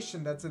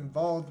motivation that's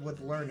involved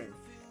with learning.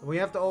 We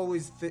have to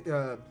always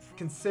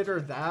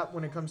consider that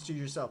when it comes to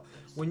yourself.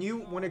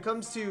 When it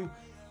comes to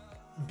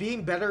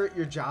being better at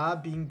your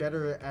job, being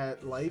better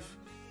at life.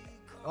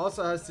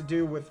 Also has to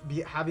do with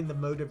having the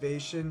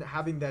motivation,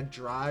 having that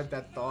drive,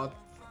 that thought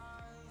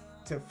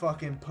to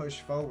fucking push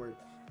forward.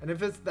 And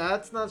if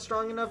that's not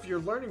strong enough,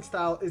 your learning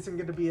style isn't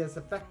going to be as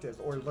effective,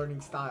 or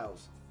learning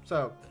styles.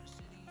 So,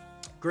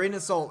 grain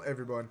of salt,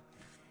 everyone.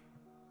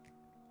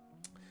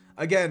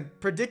 Again,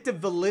 predictive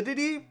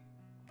validity.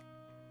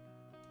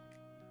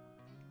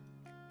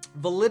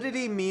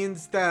 Validity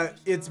means that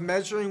it's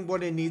measuring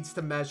what it needs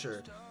to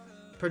measure.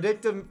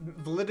 Predictive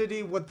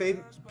validity, what they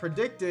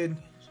predicted,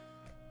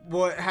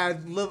 what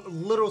had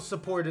little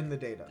support in the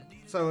data.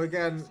 So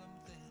again,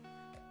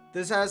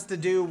 this has to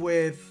do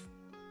with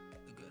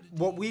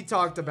what we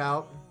talked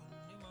about: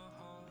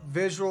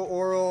 visual,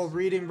 oral,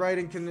 reading,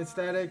 writing,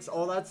 kinesthetics,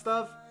 all that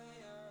stuff.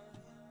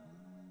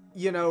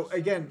 You know,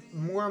 again,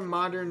 more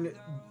modern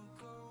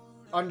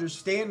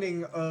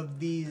understanding of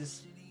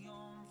these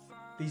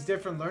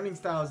different learning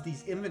styles,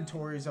 these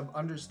inventories of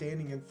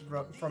understanding, and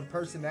from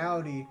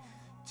personality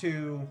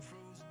to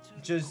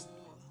just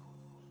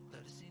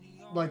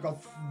like a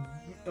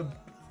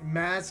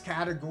mass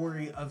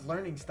category of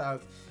learning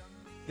styles.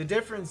 The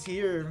difference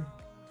here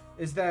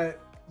is that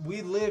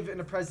we live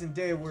in a present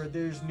day where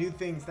there's new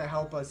things that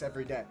help us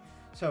every day.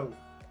 So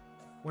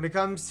when it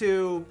comes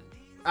to,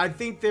 I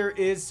think there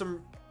is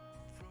some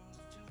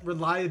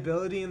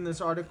reliability in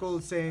this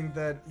article saying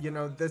that, you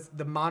know,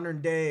 the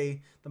modern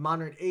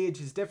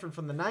age is different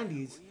from the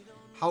 90s.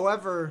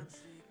 However,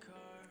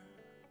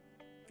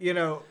 you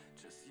know,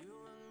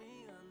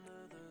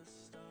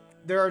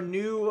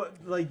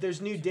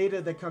 there's new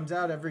data that comes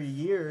out every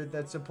year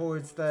that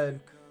supports that,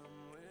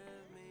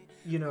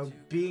 you know,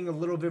 being a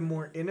little bit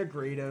more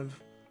integrative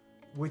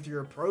with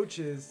your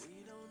approaches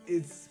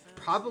is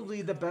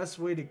probably the best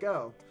way to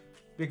go,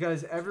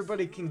 because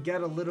everybody can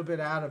get a little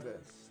bit out of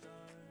it.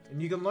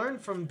 And you can learn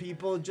from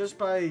people just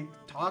by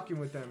talking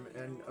with them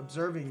and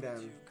observing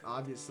them.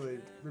 Obviously,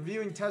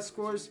 reviewing test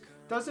scores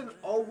doesn't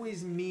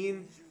always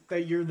mean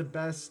that you're the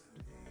best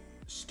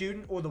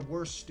student or the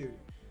worst student.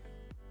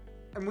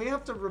 And we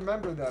have to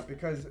remember that,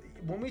 because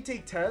when we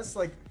take tests,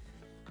 like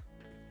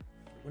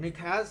when it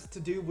has to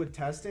do with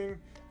testing,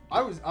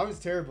 I was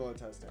terrible at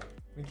testing.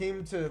 When it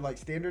came to like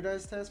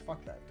standardized tests,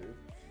 fuck that, dude.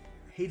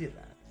 Hated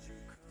that.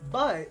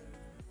 But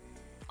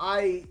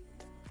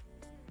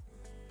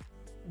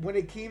when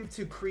it came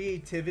to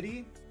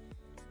creativity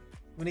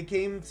When it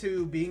came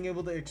to being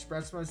able to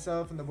express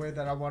myself in the way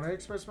that I want to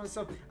express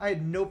myself, I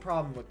had no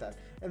problem with that.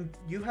 And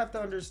you have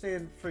to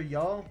understand, for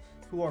y'all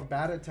who are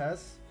bad at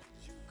tests,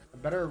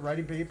 better at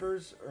writing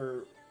papers,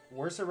 or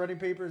worse at writing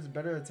papers,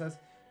 better at tests,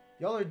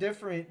 y'all are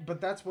different, but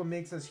that's what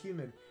makes us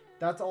human.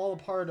 That's all a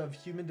part of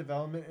human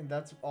development, and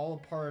that's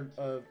all a part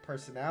of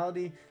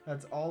personality.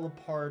 That's all a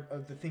part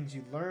of the things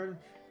you learn,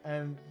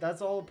 and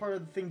that's all a part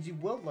of the things you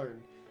will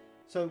learn.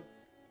 So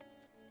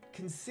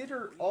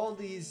consider all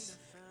these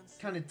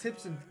kind of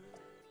tips and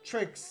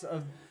tricks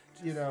of,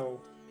 you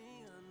know,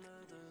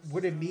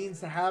 what it means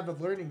to have a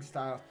learning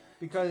style,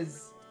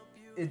 because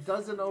it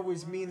doesn't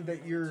always mean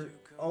that you're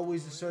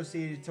always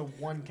associated to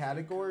one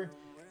category.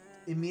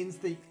 It means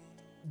that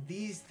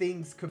these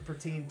things could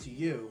pertain to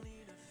you.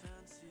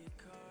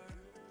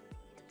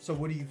 So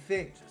what do you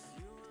think?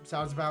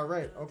 Sounds about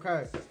right.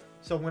 Okay.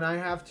 So when I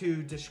have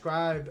to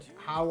describe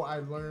how I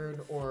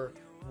learn or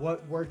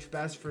what works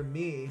best for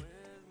me,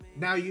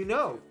 now you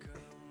know.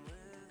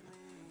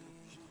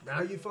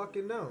 Now you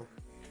fucking know.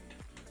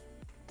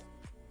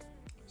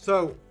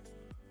 So,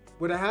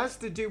 what it has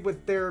to do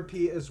with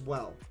therapy as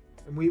well.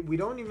 And we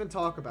don't even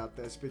talk about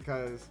this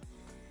because,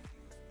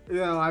 you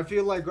know, I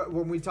feel like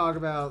when we talk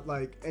about,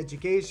 like,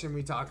 education,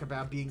 we talk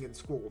about being in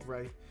school,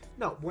 right?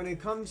 No, when it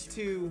comes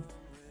to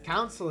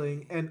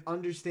counseling and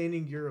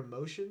understanding your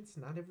emotions,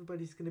 not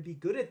everybody's going to be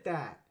good at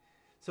that.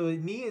 So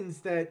it means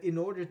that in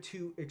order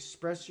to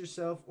express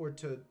yourself or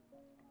to,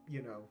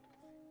 you know,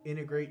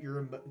 integrate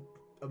your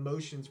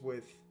emotions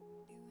with...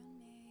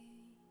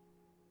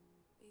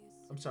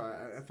 I'm sorry,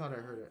 I thought I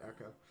heard an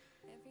echo.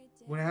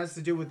 When it has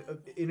to do with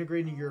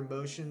integrating your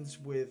emotions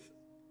with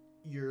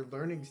your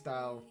learning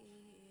style,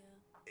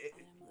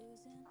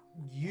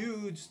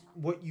 use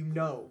what you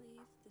know.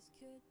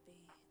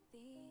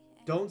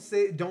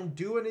 Don't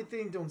do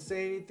anything, don't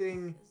say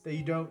anything that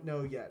you don't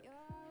know yet.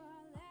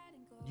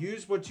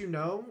 Use what you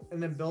know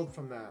and then build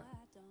from that.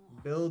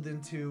 Build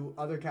into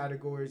other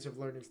categories of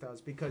learning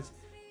styles, because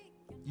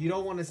you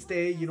don't want to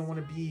stay, you don't want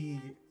to be,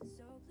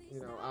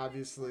 you know,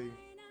 obviously,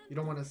 you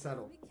don't want to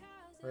settle,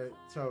 right?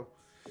 So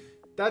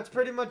that's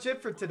pretty much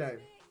it for today.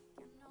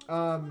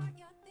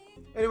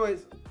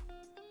 Anyways,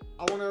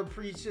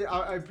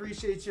 I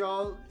appreciate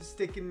y'all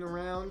sticking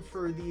around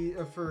for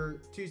the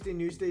for Tuesday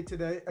Newsday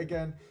today.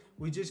 Again,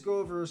 we just go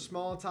over a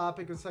small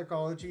topic of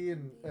psychology,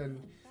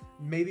 and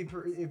maybe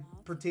it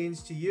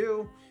pertains to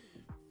you.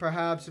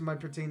 Perhaps it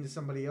might pertain to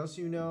somebody else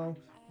you know.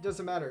 It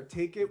doesn't matter.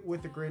 Take it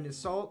with a grain of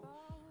salt.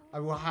 I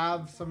will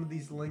have some of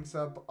these links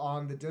up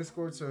on the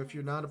Discord, so if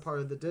you're not a part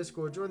of the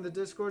Discord, join the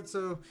Discord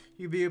so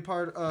you be a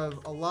part of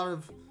a lot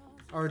of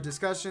our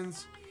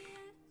discussions.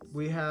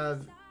 We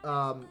have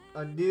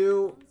a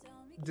new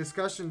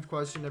discussion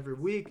question every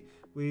week.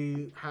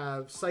 We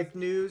have psych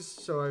news,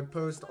 so I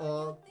post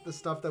all the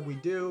stuff that we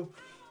do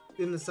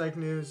in the psych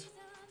news.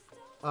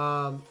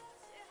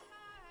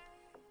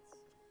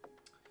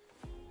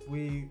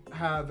 We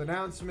have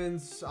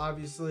announcements.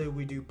 Obviously,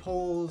 we do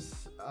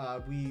polls.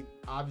 We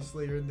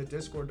obviously are in the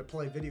Discord to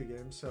play video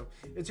games. So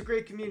it's a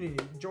great community.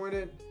 Join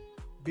it.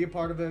 Be a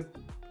part of it.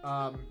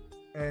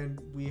 And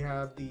we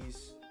have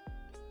these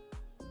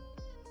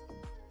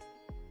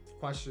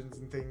questions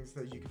and things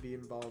that you could be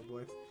involved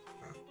with.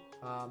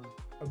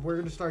 We're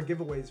going to start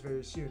giveaways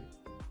very soon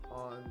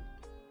on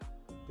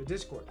the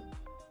Discord.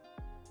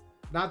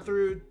 Not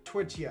through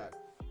Twitch yet.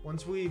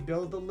 Once we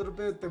build a little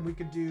bit, then we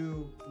could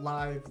do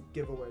live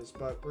giveaways.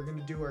 But we're going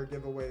to do our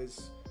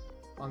giveaways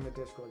on the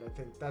Discord. I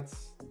think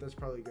that's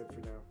probably good for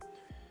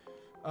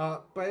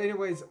now. But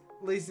anyways,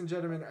 ladies and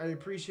gentlemen, I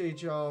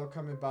appreciate y'all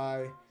coming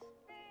by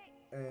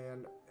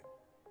and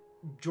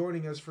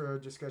joining us for our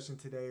discussion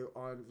today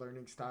on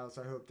learning styles.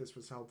 I hope this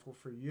was helpful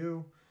for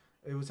you.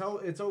 It's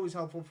always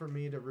helpful for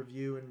me to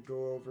review and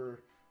go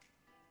over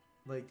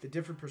like the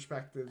different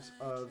perspectives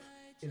of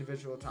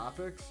individual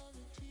topics,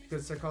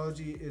 because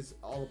psychology is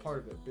all a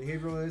part of it.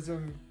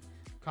 Behavioralism,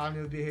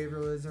 cognitive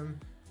behavioralism,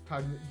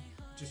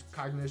 just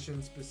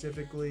cognition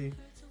specifically,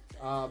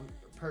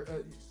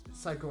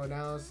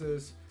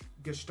 psychoanalysis,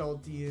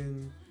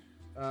 Gestaltian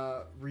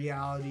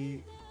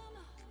reality,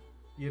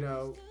 you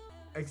know,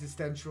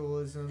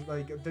 existentialism.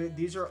 Like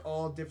these are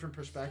all different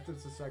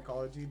perspectives of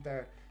psychology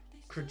that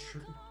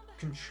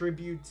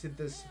contribute to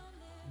this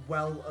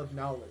well of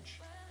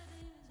knowledge,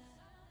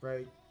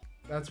 right?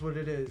 That's what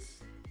it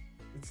is.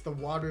 It's the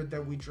water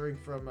that we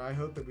drink from. I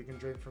hope that we can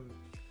drink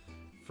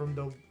from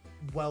the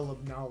well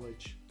of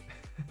knowledge.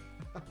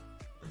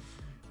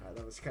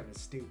 That was kind of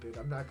stupid.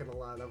 I'm not gonna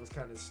lie, that was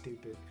kind of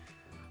stupid.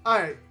 All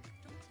right,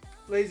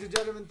 ladies and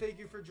gentlemen, thank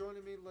you for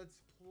joining me. Let's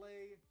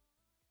play